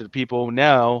whole bunch of people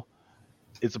now.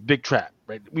 It's a big trap,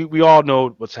 right? We all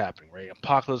know what's happening, right?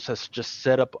 Apocalypse has just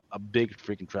set up a big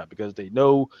freaking trap because they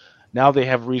know now they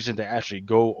have reason to actually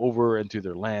go over into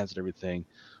their lands and everything.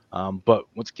 But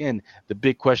once again, the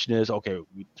big question is, okay,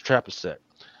 the trap is set.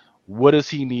 What does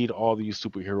he need all these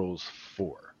superheroes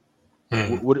for?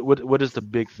 What is the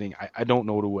big thing? I don't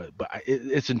know what, but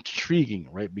it's intriguing,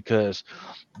 right? Because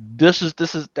this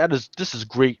is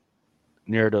great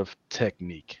narrative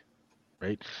technique,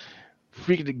 right?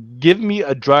 Freaking give me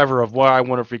a driver of why I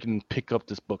want to freaking pick up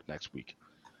this book next week.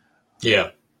 Yeah.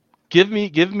 Give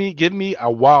me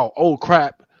a wow. Oh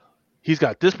crap. He's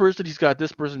got this person, he's got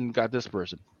this person, got this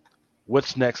person.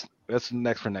 What's next? That's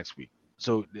next for next week.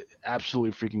 So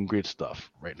absolutely freaking great stuff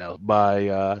right now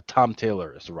by Tom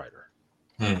Taylor as the writer.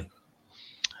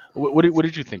 What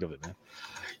did you think of it, man?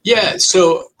 Yeah,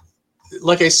 so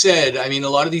like I said, I mean, a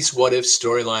lot of these what if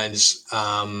storylines,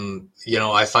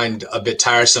 I find a bit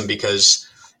tiresome because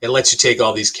it lets you take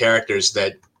all these characters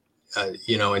that,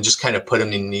 and just kind of put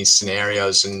them in these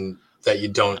scenarios and that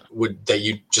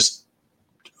you just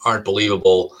aren't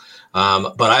believable.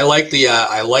 But I like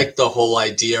the whole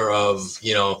idea of,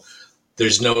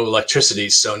 there's no electricity.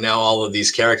 So now all of these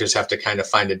characters have to kind of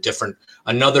find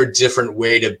another different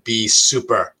way to be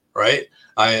super, right?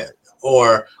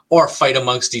 Or fight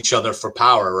amongst each other for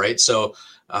power, right? So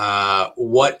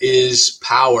what is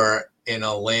power in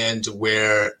a land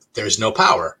where there's no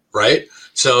power, right?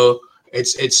 So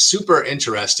it's super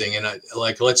interesting. And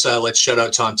let's shout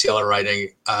out Tom Taylor writing.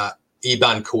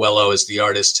 Iban Coelho is the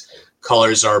artist.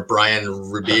 Colors are Brian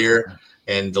Ribere,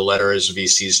 and the letter is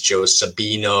VC's Joe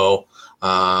Sabino.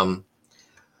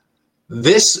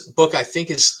 This book, I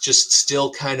think, is just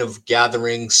still kind of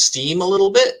gathering steam a little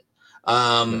bit,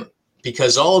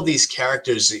 because all of these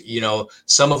characters,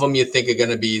 some of them you think are going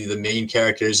to be the main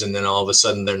characters, and then all of a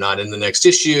sudden they're not in the next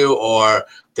issue, or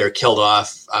they're killed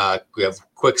off. We have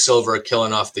Quicksilver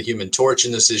killing off the Human Torch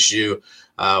in this issue,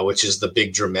 which is the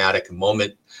big dramatic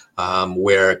moment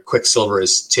where Quicksilver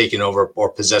is taken over or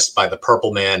possessed by the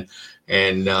Purple Man,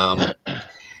 and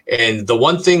the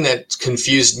one thing that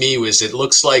confused me was it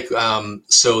looks like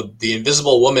so the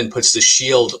Invisible Woman puts the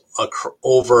shield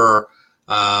over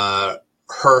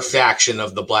her faction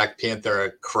of the Black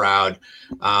Panther crowd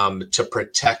to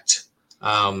protect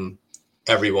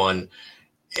everyone.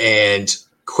 And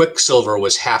Quicksilver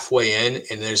was halfway in,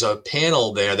 and there's a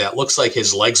panel there that looks like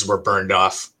his legs were burned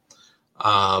off.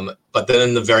 But then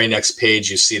in the very next page,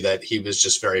 you see that he was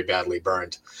just very badly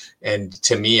burned. And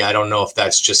to me, I don't know if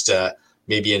that's just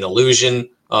maybe an illusion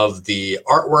of the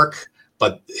artwork,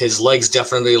 but his legs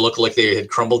definitely look like they had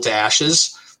crumbled to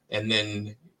ashes. And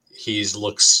then he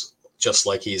looks just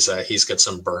like he's got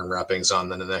some burn wrappings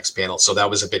on in the next panel. So that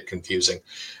was a bit confusing.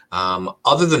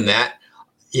 Other than that,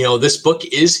 this book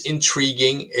is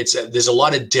intriguing. There's a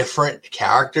lot of different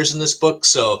characters in this book.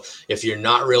 So if you're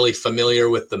not really familiar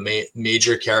with the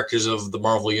major characters of the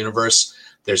Marvel Universe,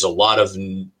 there's a lot of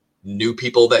new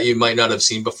people that you might not have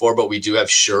seen before, but we do have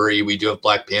Shuri, we do have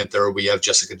Black Panther, we have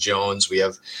Jessica Jones, we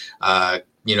have, a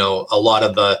lot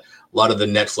of the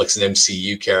Netflix and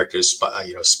MCU characters,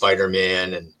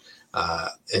 Spider-Man,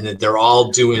 and they're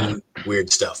all doing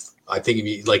weird stuff. I think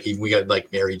we got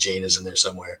like Mary Jane is in there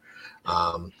somewhere.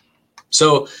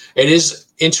 So it is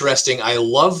interesting. I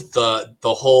love the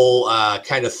whole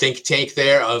kind of think tank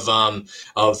there of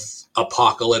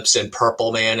Apocalypse and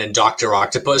Purple Man and Dr.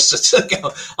 Octopus. It's like,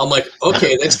 I'm like,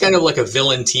 okay, that's kind of like a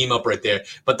villain team up right there.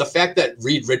 But the fact that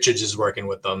Reed Richards is working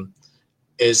with them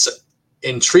is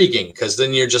intriguing, because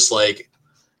then you're just like,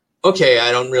 okay,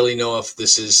 I don't really know if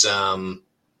this is,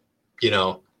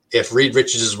 if Reed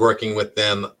Richards is working with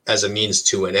them as a means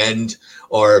to an end,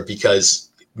 or because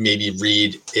maybe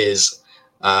Reed is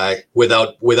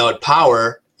without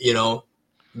power,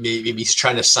 maybe he's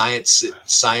trying to science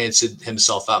it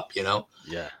himself up,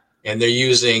 Yeah. And they're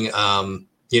using,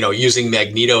 using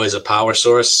Magneto as a power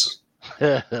source.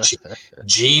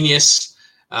 Genius.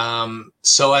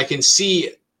 So I can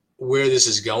see where this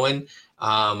is going,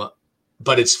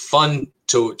 but it's fun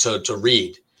to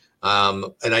read. And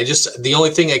the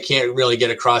only thing I can't really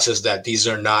get across is that these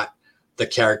are not the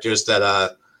characters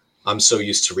that I'm so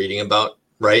used to reading about.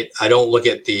 Right. I don't look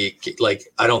at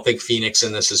I don't think Phoenix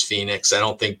in this is Phoenix. I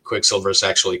don't think Quicksilver is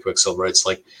actually Quicksilver. It's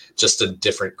like just a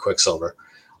different Quicksilver.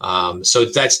 So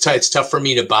it's tough for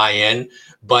me to buy in,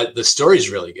 but the story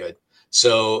is really good.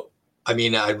 So, I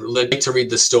mean, I'd like to read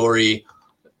the story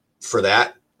for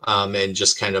that and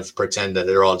just kind of pretend that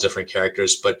they're all different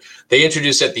characters. But they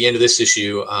introduced at the end of this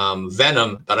issue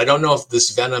Venom, but I don't know if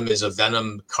this Venom is a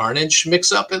Venom Carnage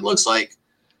mix-up, it looks like.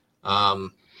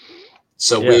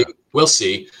 So yeah. We'll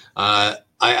see.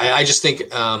 I just think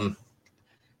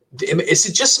Is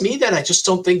it just me that I just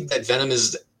don't think that Venom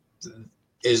is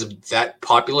that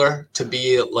popular to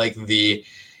be like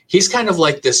he's kind of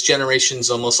like this generation's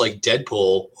almost like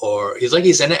Deadpool, or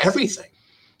he's in everything.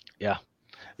 Yeah.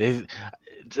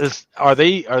 Are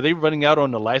they running out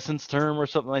on the license term or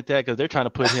something like that? Because they're trying to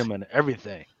put him in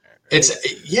everything.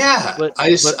 Right?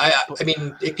 I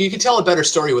mean, you can tell a better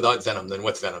story without Venom than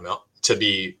with Venom, to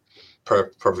be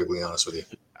perfectly honest with you.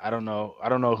 I don't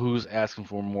know who's asking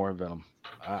for more Venom.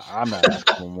 I'm not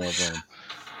asking for more Venom.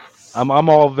 I'm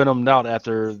all Venomed out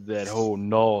after that whole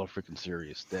Null freaking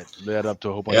series that led up to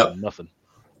a whole bunch of nothing.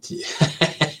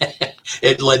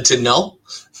 It led to Null?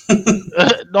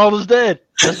 Null is dead.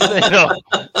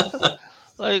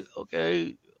 Like,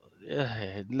 okay,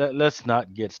 yeah, let's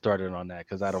not get started on that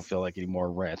because I don't feel like any more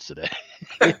rants today.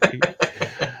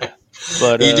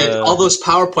 But you did all those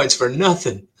PowerPoints for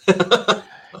nothing.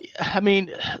 I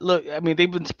mean, look,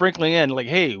 they've been sprinkling in like,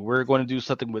 hey, we're going to do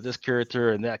something with this character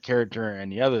and that character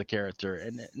and the other character,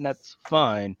 and that's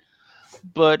fine.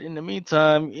 But in the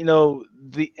meantime,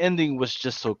 the ending was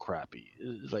just so crappy.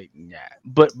 It's like, nah.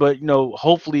 But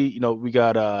hopefully, we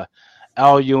got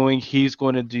Al Ewing. He's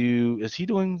going to do. Is he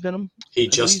doing Venom?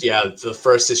 The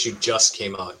first issue just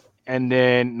came out. And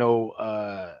then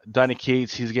Donny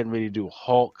Cates, he's getting ready to do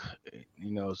Hulk.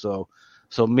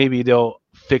 So maybe they'll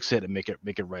fix it and make it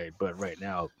right. But right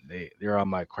now they're on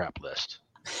my crap list.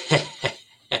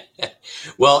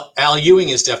 Well, Al Ewing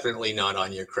is definitely not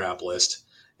on your crap list,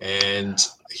 and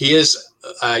he is.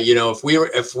 If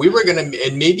we were gonna,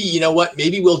 and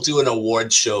maybe we'll do an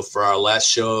award show for our last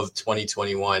show of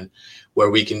 2021,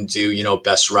 where we can do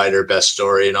best writer, best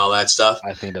story, and all that stuff.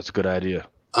 I think that's a good idea.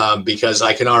 Because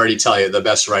I can already tell you the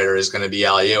best writer is going to be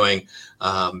Al Ewing,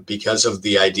 because of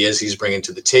the ideas he's bringing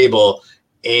to the table,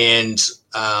 and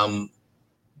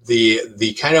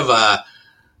the kind of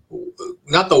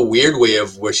not the weird way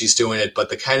of which he's doing it, but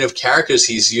the kind of characters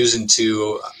he's using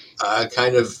to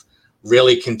kind of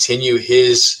really continue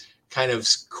his kind of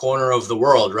corner of the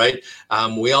world, right?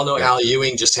 We all know Al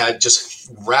Ewing just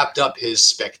wrapped up his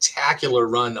spectacular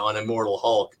run on Immortal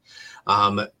Hulk.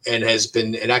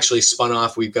 And actually spun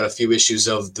off. We've got a few issues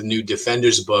of the new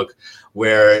Defenders book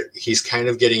where he's kind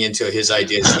of getting into his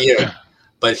ideas here.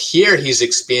 But here he's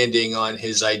expanding on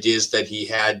his ideas that he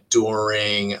had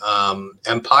during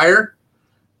Empire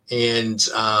and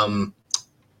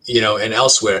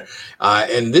elsewhere.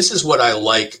 And this is what I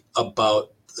like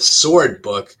about the Sword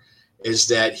book, is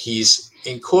that he's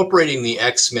incorporating the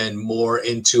X-Men more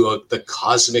into the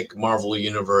cosmic Marvel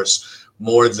universe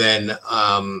more than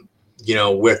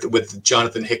with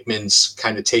Jonathan Hickman's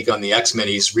kind of take on the X-Men.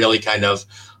 He's really kind of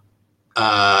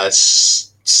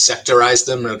sectorized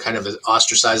them and kind of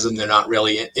ostracized them. They're not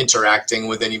really interacting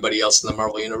with anybody else in the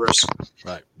Marvel universe.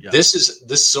 Right. Yeah.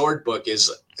 This Sword book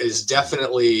is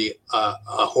definitely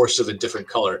a horse of a different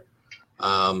color,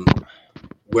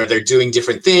 where they're doing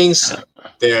different things.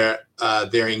 They're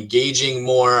engaging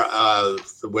more,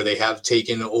 where they have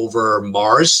taken over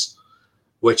Mars,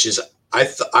 which is I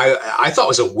thought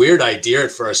was a weird idea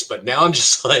at first, but now I'm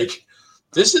just like,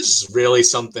 this is really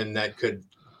something that could,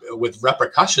 with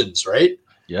repercussions, right?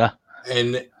 Yeah.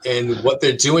 And what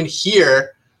they're doing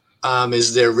here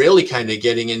is they're really kind of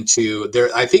getting into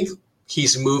I think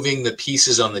he's moving the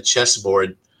pieces on the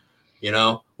chessboard,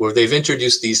 where they've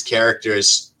introduced these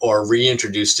characters or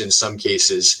reintroduced in some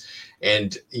cases,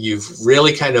 and you've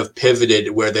really kind of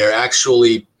pivoted where they're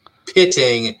actually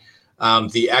pitting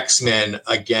the X-Men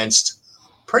against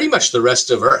pretty much the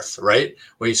rest of Earth, right?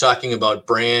 When you're talking about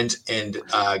Brand and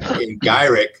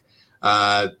Gyrick,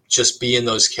 just being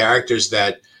those characters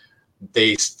that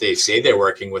they say they're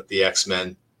working with the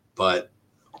X-Men, but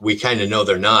we kind of know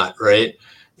they're not, right?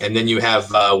 And then you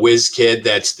have Whiz Kid,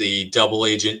 that's the double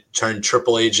agent turned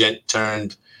triple agent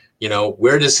turned,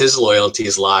 where does his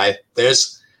loyalties lie?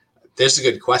 There's a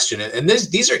good question. And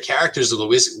these are characters of the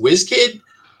Whiz Kid.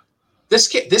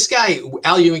 This guy,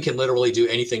 Al Ewing, can literally do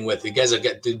anything with.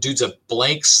 The dude's a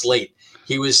blank slate.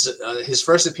 He was his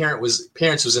first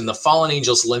appearance was in the Fallen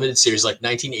Angels limited series, like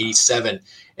 1987,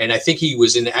 and I think he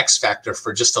was in X Factor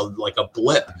for just a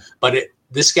blip. But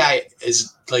this guy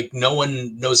is like, no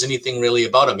one knows anything really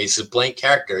about him. He's a blank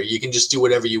character. You can just do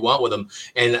whatever you want with him,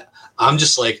 and I'm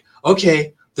just like,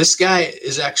 okay, this guy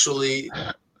is actually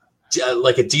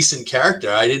like a decent character.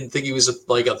 I didn't think he was a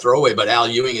throwaway, but Al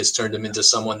Ewing has turned him into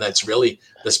someone that's really,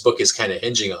 this book is kind of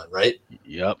hinging on, right?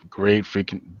 Yep, great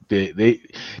freaking. They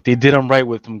did him right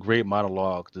with some great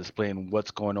monologues displaying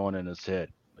what's going on in his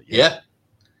head. Yeah,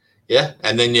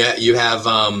 and then you have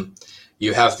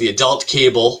the adult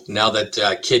Cable now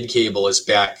that Kid Cable is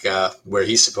back where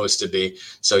he's supposed to be.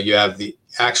 So you have the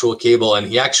actual Cable,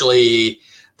 and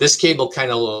this Cable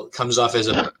kind of comes off as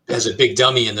a big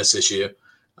dummy in this issue,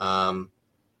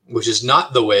 which is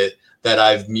not the way that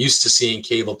I'm used to seeing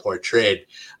Cable portrayed.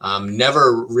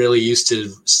 Never really used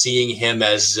to seeing him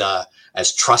as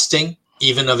trusting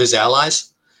even of his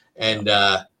allies, and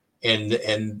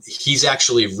he's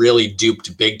actually really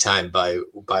duped big time by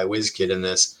WizKid in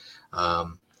this.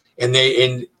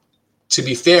 And to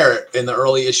be fair, in the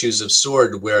early issues of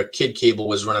Sword, where Kid Cable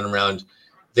was running around,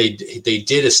 they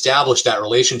did establish that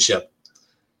relationship,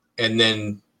 and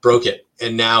then broke it.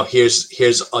 And now here's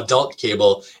adult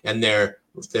Cable, and they're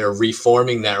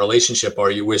reforming that relationship. Or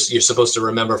you're supposed to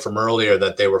remember from earlier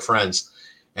that they were friends,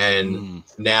 and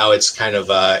now it's kind of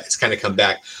come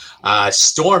back.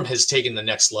 Storm has taken the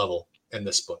next level in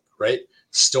this book, right?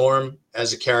 Storm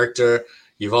as a character,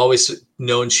 you've always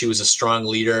known she was a strong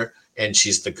leader, and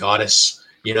she's the goddess,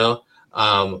 you know.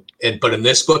 But in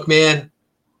this book, man,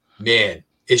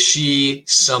 is she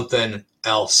something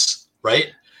else,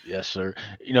 right? Yes, sir.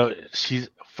 You know, she's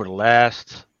for the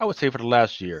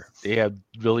last year, they have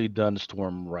really done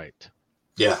Storm right.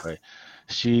 Yeah. Right.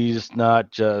 She's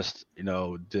not just, you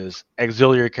know, this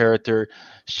auxiliary character.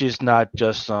 She's not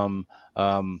just some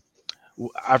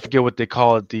I forget what they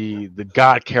call it, the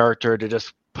god character that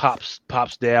just pops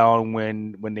down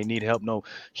when they need help. No,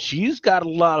 she's got a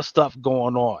lot of stuff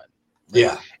going on. Right?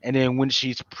 Yeah. And then when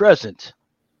she's present,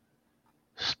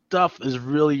 stuff is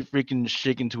really freaking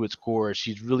shaken to its core.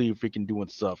 She's really freaking doing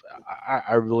stuff.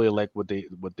 I really like what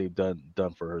they've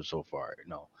done for her so far. You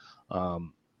know,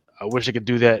 I wish I could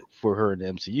do that for her in the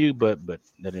MCU, but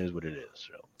that is what it is.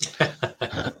 So.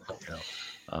 You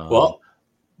know, well,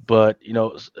 but you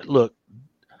know, look,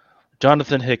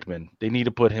 Jonathan Hickman, they need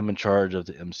to put him in charge of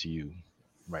the MCU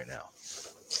right now.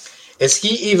 Is he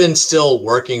even still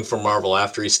working for Marvel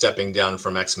after he's stepping down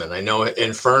from X-Men? I know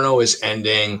Inferno is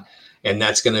ending, and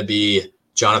that's going to be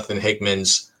Jonathan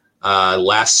Hickman's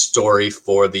last story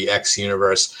for the X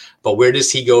universe. But where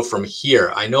does he go from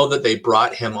here? I know that they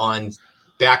brought him on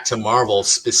back to Marvel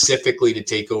specifically to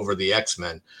take over the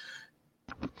X-Men.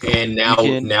 And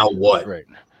now what? Right.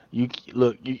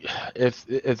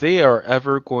 If they are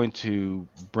ever going to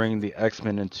bring the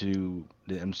X-Men into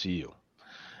the MCU,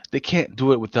 they can't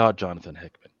do it without Jonathan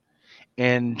Hickman.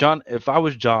 And if I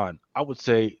was John, I would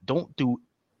say don't do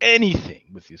anything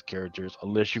with these characters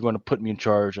unless you're going to put me in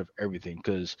charge of everything.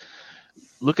 Because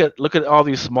look at all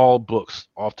these small books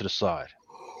off to the side,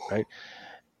 right?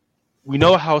 We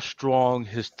know how strong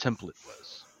his template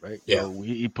was, right? Yeah. You know,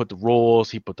 he put the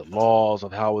rules, he put the laws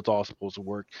of how it's all supposed to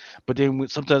work. But then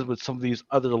sometimes with some of these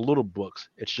other little books,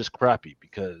 it's just crappy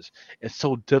because it's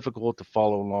so difficult to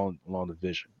follow along the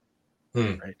vision.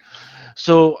 Right.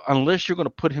 So unless you're going to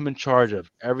put him in charge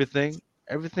of everything,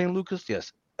 Lucas,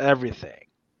 yes, everything,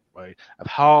 right? Of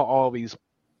how all these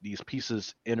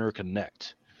pieces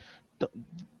interconnect,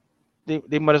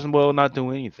 they might as well not do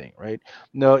anything, right?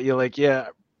 No, you're like, yeah,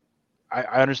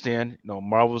 I understand. You know,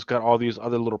 Marvel's got all these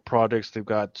other little projects. They've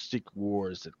got Secret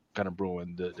Wars that kind of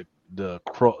brewing, the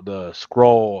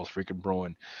Skrulls freaking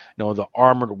brewing, you know, the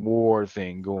Armored War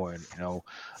thing going. You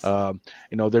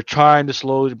know, they're trying to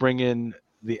slowly bring in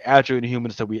the actual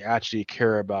Inhumans that we actually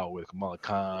care about with Kamala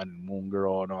Khan and Moon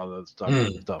Girl and all that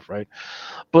stuff, right?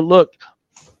 But look,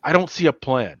 I don't see a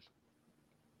plan.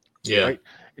 Yeah. Right?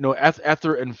 You know,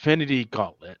 after Infinity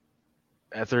Gauntlet.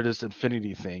 After this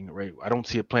Infinity thing, right? I don't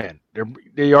see a plan.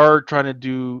 They are trying to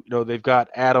do, you know, they've got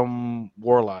Adam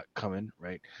Warlock coming,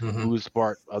 right? Mm-hmm. Who is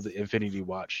part of the Infinity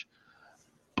Watch.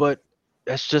 But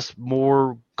that's just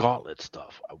more Gauntlet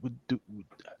stuff. Do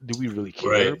we really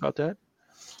care about that?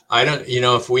 I don't, you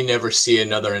know, if we never see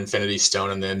another Infinity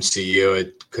Stone in the MCU,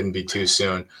 it couldn't be too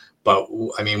soon. But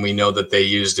I mean, we know that they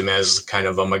used him as kind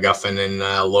of a MacGuffin in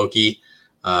Loki.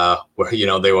 Where, you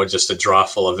know, they were just a draw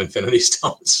full of Infinity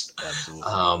Stones.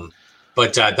 Absolutely.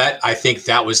 But that, I think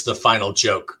that was the final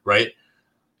joke, right?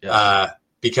 Yeah.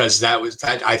 Because that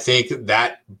I think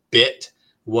that bit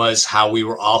was how we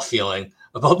were all feeling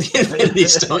about the Infinity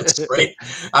Stones, right?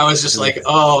 I was just like,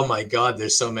 oh my God,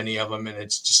 there's so many of them. And it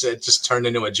just turned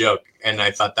into a joke. And I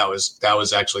thought that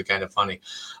was actually kind of funny.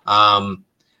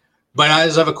 But I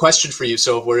just have a question for you.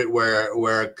 So if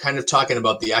we're kind of talking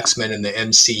about the X-Men and the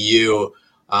MCU,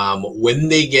 when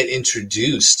they get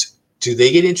introduced, do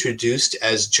they get introduced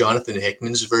as Jonathan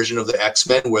Hickman's version of the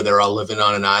X-Men where they're all living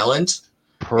on an island?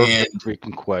 Perfect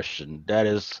freaking question. That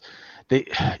is,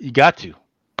 you got to.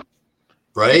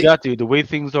 Right? You got to. The way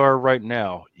things are right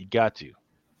now, you got to.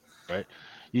 Right?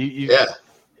 Yeah.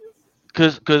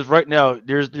 Because right now,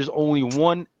 there's only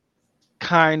one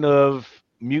kind of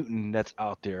mutant that's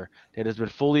out there that has been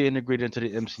fully integrated into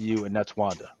the MCU, and that's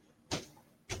Wanda.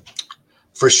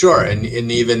 For sure. And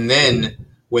even then,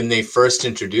 when they first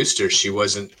introduced her, she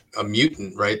wasn't a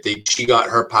mutant, right? She got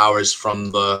her powers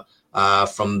from the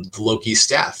Loki's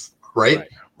staff, right?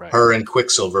 Right. Her and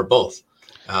Quicksilver both.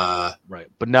 Right.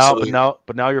 But now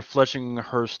you're fleshing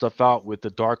her stuff out with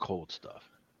the Darkhold stuff.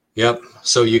 Yep.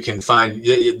 So you can find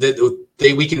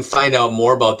we can find out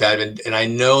more about that, and I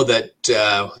know that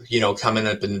coming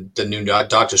up in the new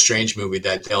Doctor Strange movie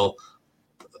that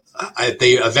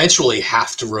they eventually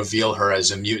have to reveal her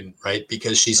as a mutant, right?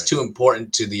 Because she's too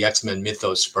important to the X-Men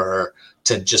mythos for her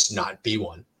to just not be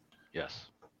one. Yes.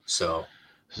 So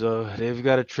they've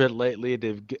got to tread lightly.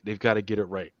 They've got to get it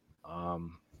right.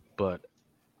 But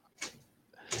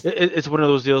it's one of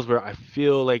those deals where I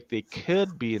feel like they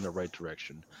could be in the right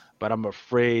direction, but I'm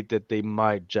afraid that they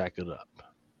might jack it up.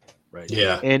 Right.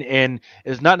 Yeah. And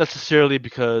it's not necessarily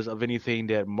because of anything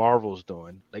that Marvel's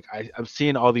doing. Like I'm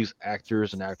seeing all these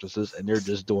actors and actresses, and they're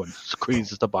just doing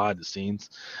crazy stuff behind the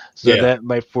scenes. So that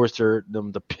might force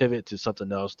them to pivot to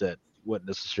something else that wouldn't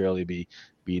necessarily be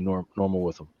normal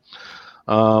with them.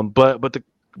 But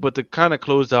to kind of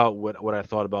close out what I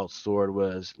thought about Sword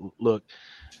was, look,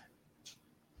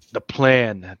 the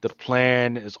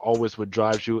plan is always what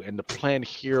drives you, and the plan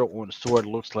here on Sword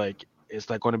looks like it's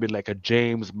like going to be like a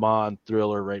James Bond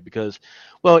thriller, right? Because,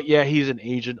 well, yeah, he's an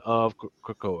agent of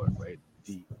Krakoa, right?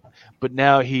 But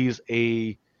now he's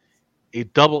a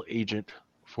double agent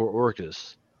for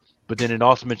Orcus. But then it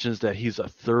also mentions that he's a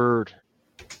third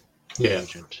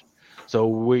agent. So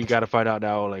we got to find out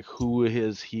now, like, who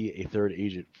is he a third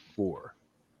agent for?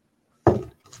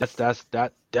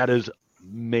 That is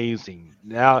amazing.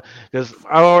 Now, because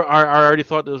I already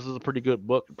thought this was a pretty good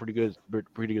book, pretty good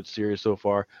series so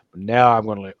far. But now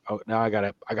I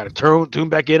gotta tune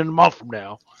back in a month from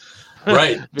now.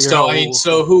 Right.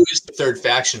 So who is the third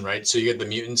faction, right? So you get the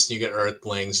mutants, you get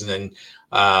Earthlings, and then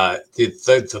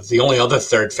the only other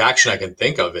third faction I can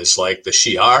think of is like the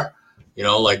Shi'ar,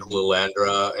 like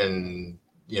Lilandra and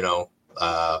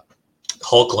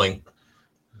Hulkling.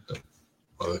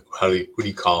 What do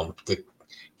you call him? The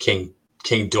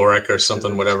King Doric or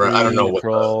something, whatever. I don't know what.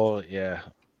 Who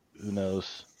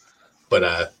knows?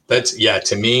 But that's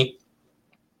to me,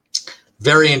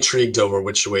 very intrigued over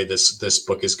which way this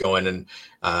book is going, and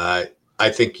I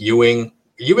think Ewing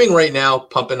right now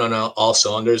pumping on all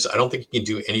cylinders. I don't think he can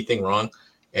do anything wrong,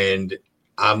 and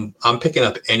I'm picking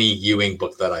up any Ewing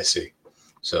book that I see.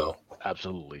 So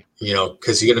absolutely,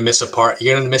 because you're gonna miss a part,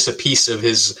 you're gonna miss a piece of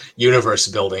his universe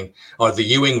building, or the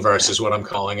Ewing verse is what I'm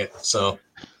calling it. So.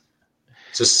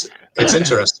 It's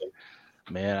interesting,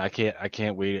 man. I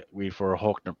can't wait for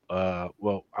Hulk.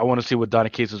 Well, I want to see what Donny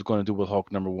Cates is going to do with Hulk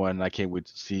 #1, and I can't wait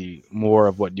to see more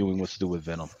of what Ewing wants to do with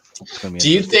Venom. Do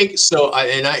you think so?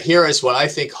 Here is what I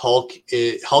think.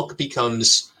 Hulk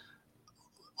becomes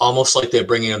almost like they're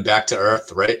bringing him back to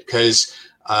Earth, right? Because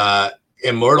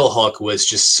Immortal Hulk was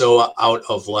just so out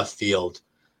of left field,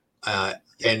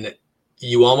 and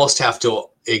you almost have to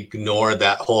ignore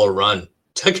that whole run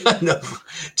to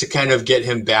kind of get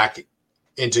him back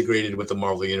integrated with the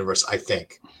Marvel universe. I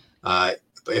think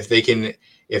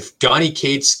if Donny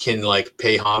Cates can like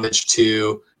pay homage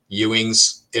to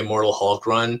Ewing's Immortal Hulk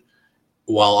run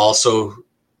while also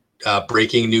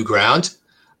breaking new ground,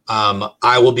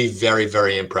 I will be very,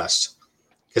 very impressed,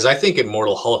 because I think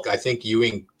Immortal Hulk, I think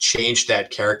Ewing changed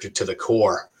that character to the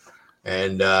core,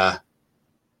 and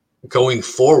going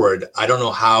forward, I don't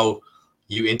know how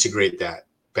you integrate that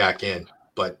back in.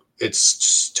 But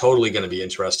it's totally going to be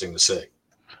interesting to see.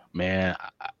 Man,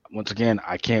 once again,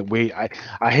 I can't wait. I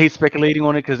hate speculating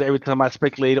on it, because every time I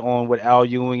speculate on what Al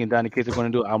Ewing and Donny Cates are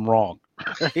going to do, I'm wrong.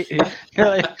 I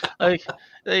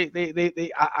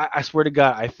swear to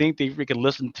God, I think they freaking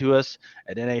listen to us,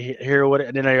 and then they hear what,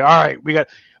 and then all right,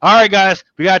 guys,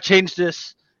 we got to change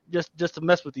this just to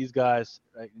mess with these guys,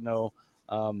 right?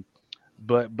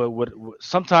 But what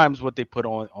sometimes what they put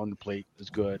on the plate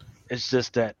is good. It's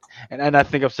just that, and I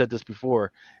think I've said this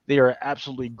before, they are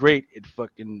absolutely great at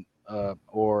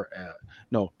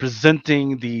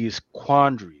presenting these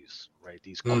quandaries, right?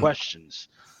 These questions.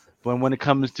 But when it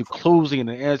comes to closing and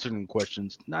answering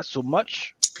questions, not so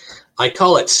much. I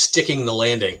call it sticking the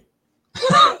landing.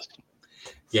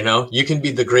 You can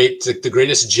be the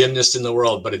greatest gymnast in the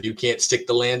world, but if you can't stick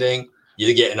the landing,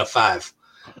 you're getting a 5.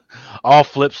 All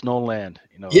flips, no land.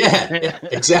 Yeah,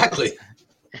 exactly.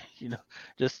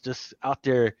 Just out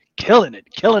there killing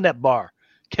that bar,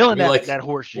 killing that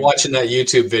horseshoe. Watching that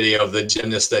YouTube video of the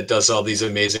gymnast that does all these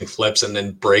amazing flips and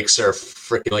then breaks her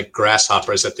freaking like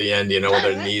grasshoppers at the end, with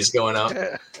their knees going out.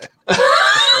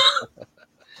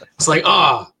 It's like,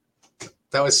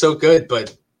 that was so good,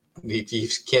 but you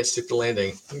can't stick the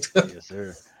landing. Yes,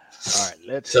 sir. All right,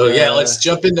 let's. So yeah, let's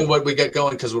jump into what we got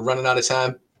going because we're running out of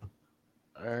time.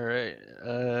 All right.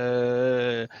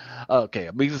 Okay,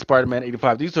 Amazing Spider-Man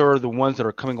 85. These are the ones that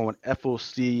are coming on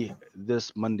FOC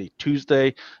this Monday,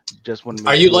 Tuesday. Just want to.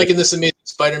 Are you liking this Amazing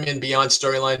Spider-Man Beyond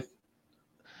storyline?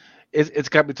 It's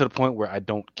got me to the point where I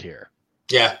don't care.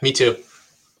 Yeah, me too.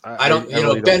 I don't.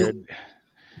 Really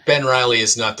Ben Reilly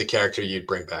is not the character you'd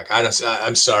bring back.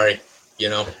 I'm sorry.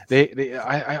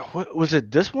 What was it?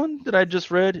 This one that I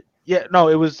just read? Yeah, no,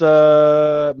 it was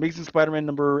Amazing Spider-Man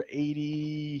number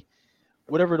 80,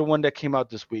 whatever the one that came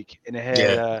out this week, and it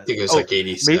had I think it was like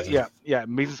 87.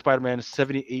 Amazing Spider-Man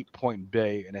 78 Point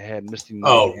Bay, and it had Misty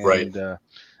Knight and the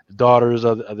Daughters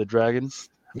of the Dragon.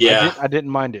 Yeah, I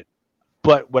didn't mind it,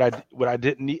 but what I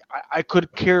didn't need, I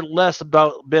could care less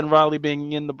about Ben Reilly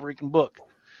being in the freaking book.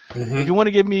 Mm-hmm. If you want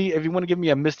to give me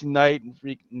a Misty Knight and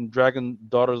freaking Dragon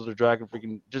Daughters of the Dragon,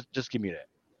 freaking just give me that.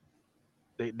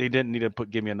 They didn't need to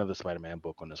give me another Spider-Man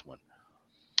book on this one.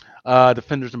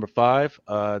 Defenders number 5.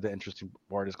 The interesting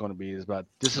part is going to be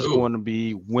going to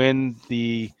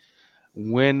be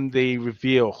when they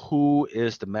reveal who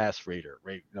is the Masked Raider,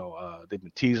 right? They've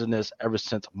been teasing this ever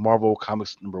since Marvel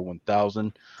Comics number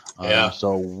 1000.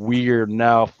 So we're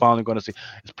now finally going to see.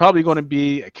 It's probably going to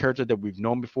be a character that we've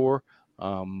known before.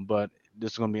 But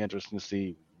this is going to be interesting to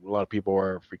see. A lot of people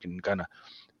are freaking kind of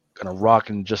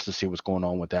rocking just to see what's going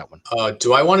on with that one.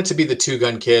 Do I want it to be the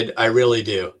Two-Gun Kid? I really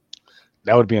do.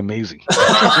 That would be amazing.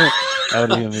 That would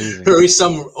be amazing. Or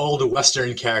some old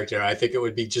Western character. I think it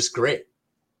would be just great.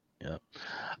 Yeah.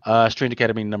 Strange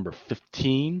Academy number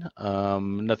 15.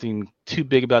 Nothing too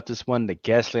big about this one. The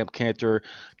Gaslamp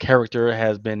character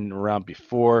has been around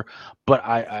before, but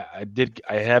I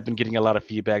have been getting a lot of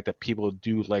feedback that people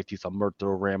do like these Alberto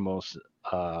Ramos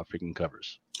freaking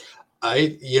covers.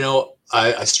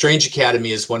 Strange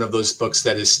Academy is one of those books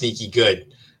that is sneaky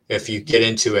good. If you get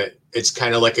into it, it's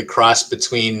kind of like a cross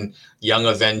between Young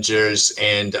Avengers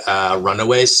and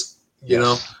Runaways.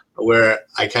 Where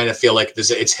I kind of feel like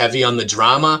it's heavy on the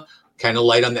drama, kind of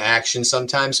light on the action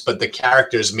sometimes, but the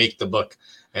characters make the book.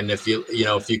 And if you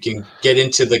can get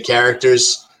into the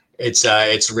characters,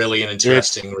 it's really an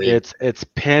interesting read. It's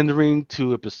pandering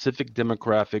to a specific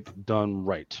demographic done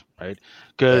right?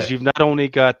 Because you've not only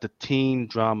got the teen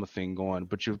drama thing going,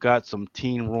 but you've got some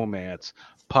teen romance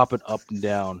popping up and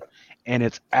down, and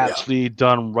it's actually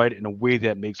done right in a way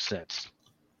that makes sense.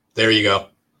 There you go.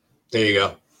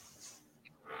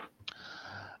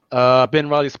 Ben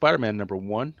Reilly Spider-Man number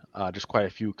 1. Just quite a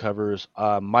few covers.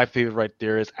 My favorite right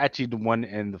there is actually the one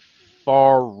in the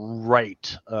far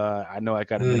right. I know I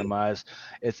got to minimize.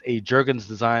 It's a Jurgens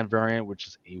design variant, which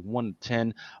is a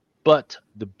 1/10. But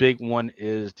the big one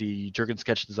is the Jurgens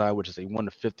sketch design, which is a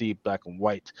 1/50, black and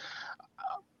white.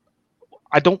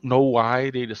 I don't know why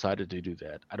they decided to do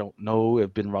that. I don't know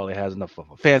if Ben Reilly has enough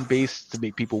of a fan base to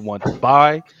make people want to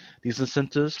buy these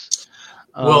incentives.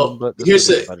 But here's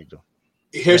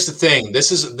the thing.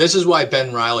 This is why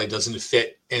Ben Reilly doesn't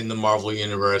fit in the Marvel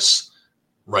universe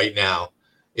right now,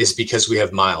 is because we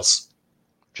have Miles.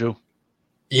 True.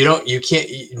 You can't,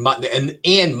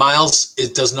 and Miles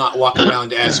does not walk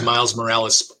around as Miles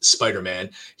Morales Spider-Man.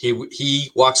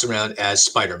 He walks around as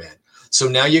Spider-Man. So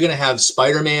now you're going to have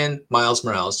Spider-Man, Miles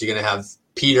Morales. You're going to have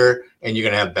Peter, and you're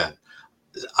going to have Ben.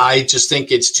 I just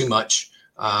think it's too much.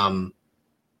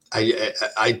 Yes,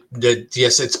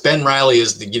 it's Ben Reilly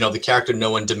is the character no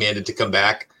one demanded to come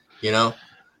back,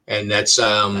 and that's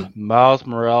Miles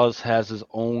Morales has his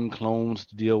own clones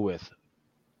to deal with.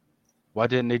 Why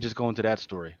didn't they just go into that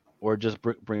story or just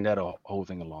bring that whole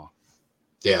thing along?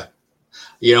 Yeah.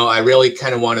 I really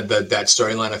kind of wanted that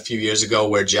storyline a few years ago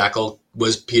where Jackal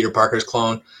was Peter Parker's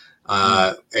clone,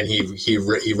 and he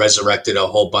resurrected a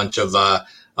whole bunch of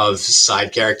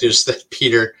side characters that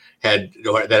Peter had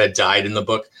died in the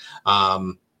book.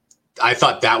 I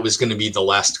thought that was going to be the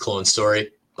last clone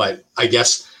story, but I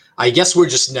guess we're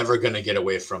just never going to get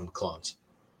away from clones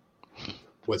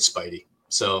with Spidey.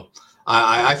 So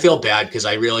I feel bad because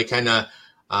I really kind of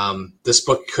this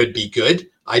book could be good.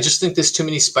 I just think there's too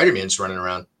many Spider-Mans running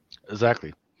around.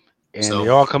 Exactly. And they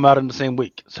all come out in the same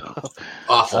week. So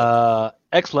awful.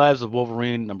 X Lives of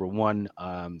Wolverine number 1.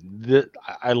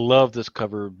 I love this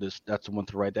cover. That's the one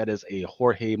to the right. That is a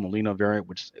Jorge Molina variant,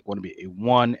 which is going to be a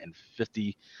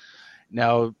 1/50.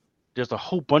 Now there's a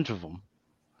whole bunch of them.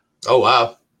 Oh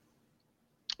wow.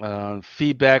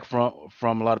 Feedback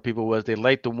from a lot of people was they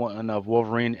liked the one of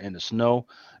Wolverine in the snow.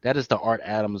 That is the Art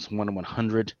Adams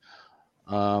 1/100.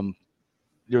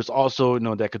 There's also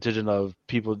that contingent of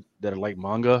people that are like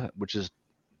manga, which is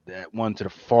that one to the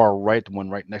far right, the one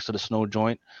right next to the snow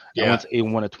joint. That one's a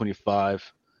 1/25.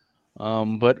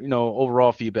 But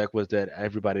overall feedback was that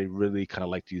everybody really kind of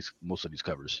liked most of these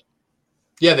covers.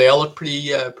 Yeah, they all look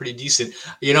pretty decent.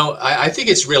 I think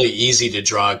it's really easy to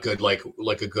draw a good like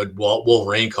a good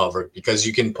Wolverine cover because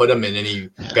you can put him in any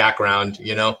background.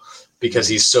 Because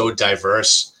he's so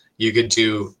diverse, you could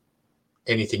do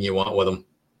anything you want with him,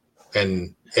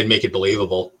 and make it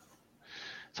believable.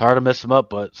 It's hard to mess him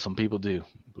up, but some people do,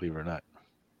 believe it or not.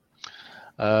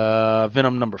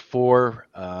 Venom number 4.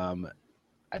 I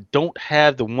don't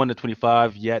have the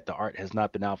 1-25 yet. The art has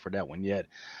not been out for that one yet.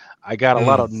 I got a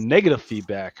lot of negative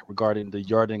feedback regarding the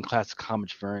Yarden Classic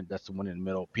Homage variant. That's the one in the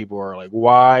middle. People are like,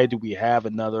 why do we have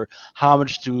another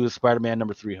homage to Spider-Man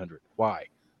number 300? Why?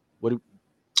 What's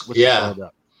all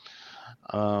about?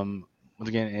 Once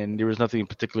again, and there was nothing in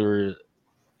particular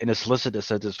in the solicit that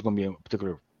said this was going to be a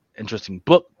particular interesting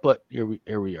book, but here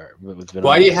we are.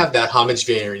 Why do you have that homage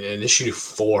variant in issue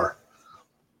 4?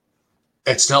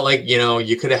 It's not like,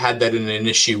 you could have had that in an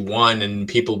issue 1 and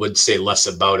people would say less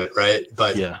about it, right?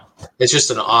 But yeah, it's just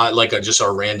an odd, just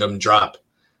a random drop.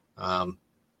 So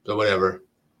whatever.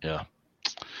 Yeah.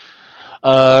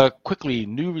 Quickly,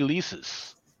 new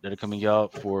releases that are coming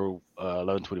out for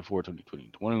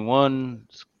 11/24/2021.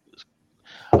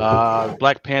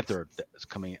 Black Panther is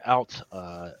coming out.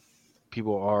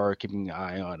 People are keeping an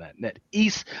eye on that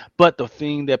NetEast, but the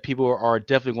thing that people are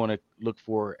definitely going to look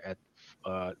for at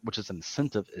which is an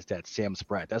incentive, is that Sam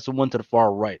Spratt. That's the one to the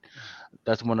far right.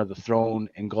 That's one of the Throne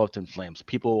engulfed in flames.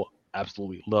 People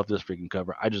absolutely love this freaking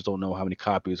cover. I just don't know how many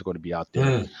copies are going to be out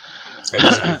there. That's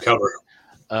a good cover.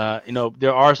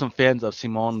 There are some fans of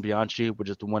Simone Bianchi, which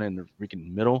is the one in the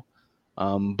freaking middle.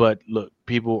 But look,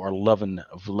 people are loving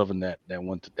that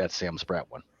one, that Sam Spratt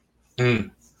one.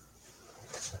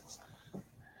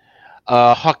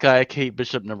 Hawkeye, Kate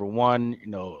Bishop number 1.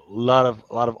 A lot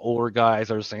of older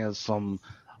guys are saying some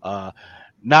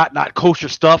not kosher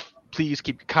stuff. Please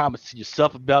keep your comments to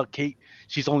yourself about Kate.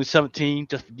 She's only 17.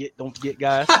 Don't forget,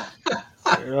 guys.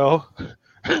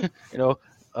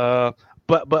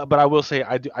 But I will say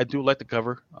I do like the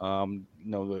cover.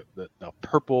 The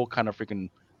purple kind of freaking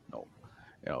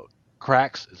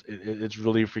cracks. It's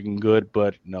really freaking good.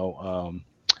 But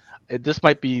this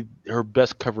might be her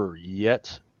best cover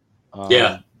yet.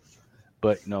 But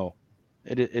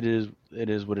it is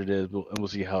what it is. We'll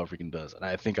see how it freaking does. And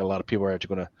I think a lot of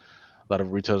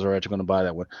retailers are actually gonna buy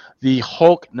that one. The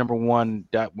Hulk number 1,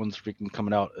 that one's freaking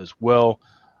coming out as well.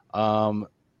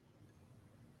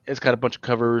 It's got a bunch of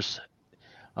covers.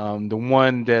 The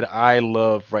one that I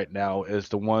love right now is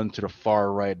the one to the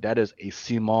far right. That is a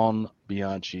Simone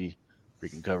Bianchi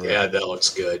freaking cover. Yeah, that looks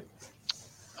good.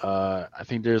 I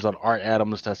think there's an Art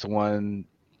Adams. That's the one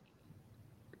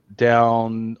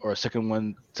down, or second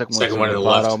one at the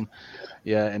bottom. Left.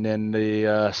 Yeah, and then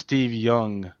the Steve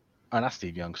Young. Not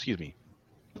Steve Young. Excuse me.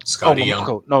 Scotty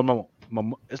Young. No.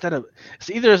 Is that it's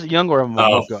either a Young or a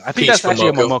Momoko? I think that's actually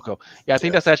a Momoko. Yeah, I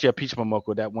think that's actually a Peach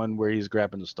Momoko. That one where he's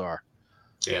grabbing the star.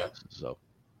 Yeah. So,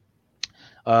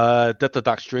 Death of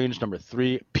Doc Strange number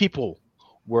 3. People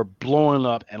were blowing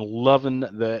up and loving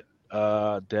that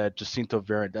Jacinto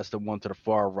variant. That's the one to the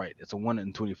far right. It's a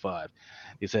 1-25.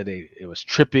 They said it was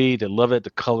trippy. They love it.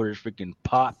 The colors freaking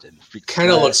popped and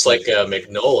kind of looks like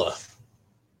Magnola,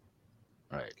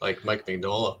 right? Like Mike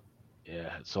Magnola.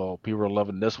 Yeah. So people are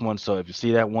loving this one. So if you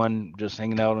see that one just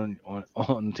hanging out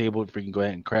on the table, freaking go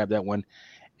ahead and grab that one.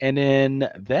 And then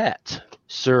that,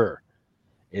 sir,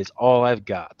 is all I've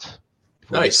got.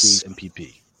 Nice. And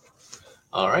PP.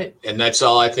 All right. And that's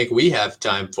all I think we have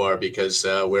time for, because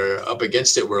we're up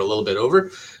against it. We're a little bit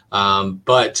over.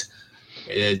 But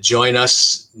join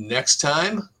us next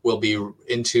time. We'll be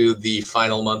into the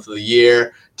final month of the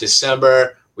year,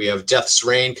 December. We have Death's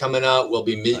Reign coming out. We'll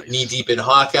be knee-deep in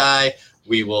Hawkeye.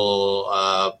 We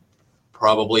will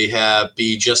probably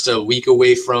be just a week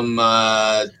away from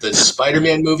the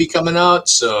Spider-Man movie coming out.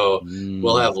 So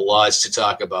we'll have lots to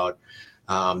talk about.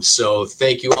 So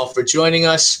thank you all for joining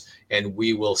us. And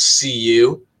we will see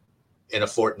you in a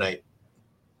fortnight.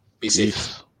 Be safe.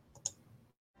 Peace.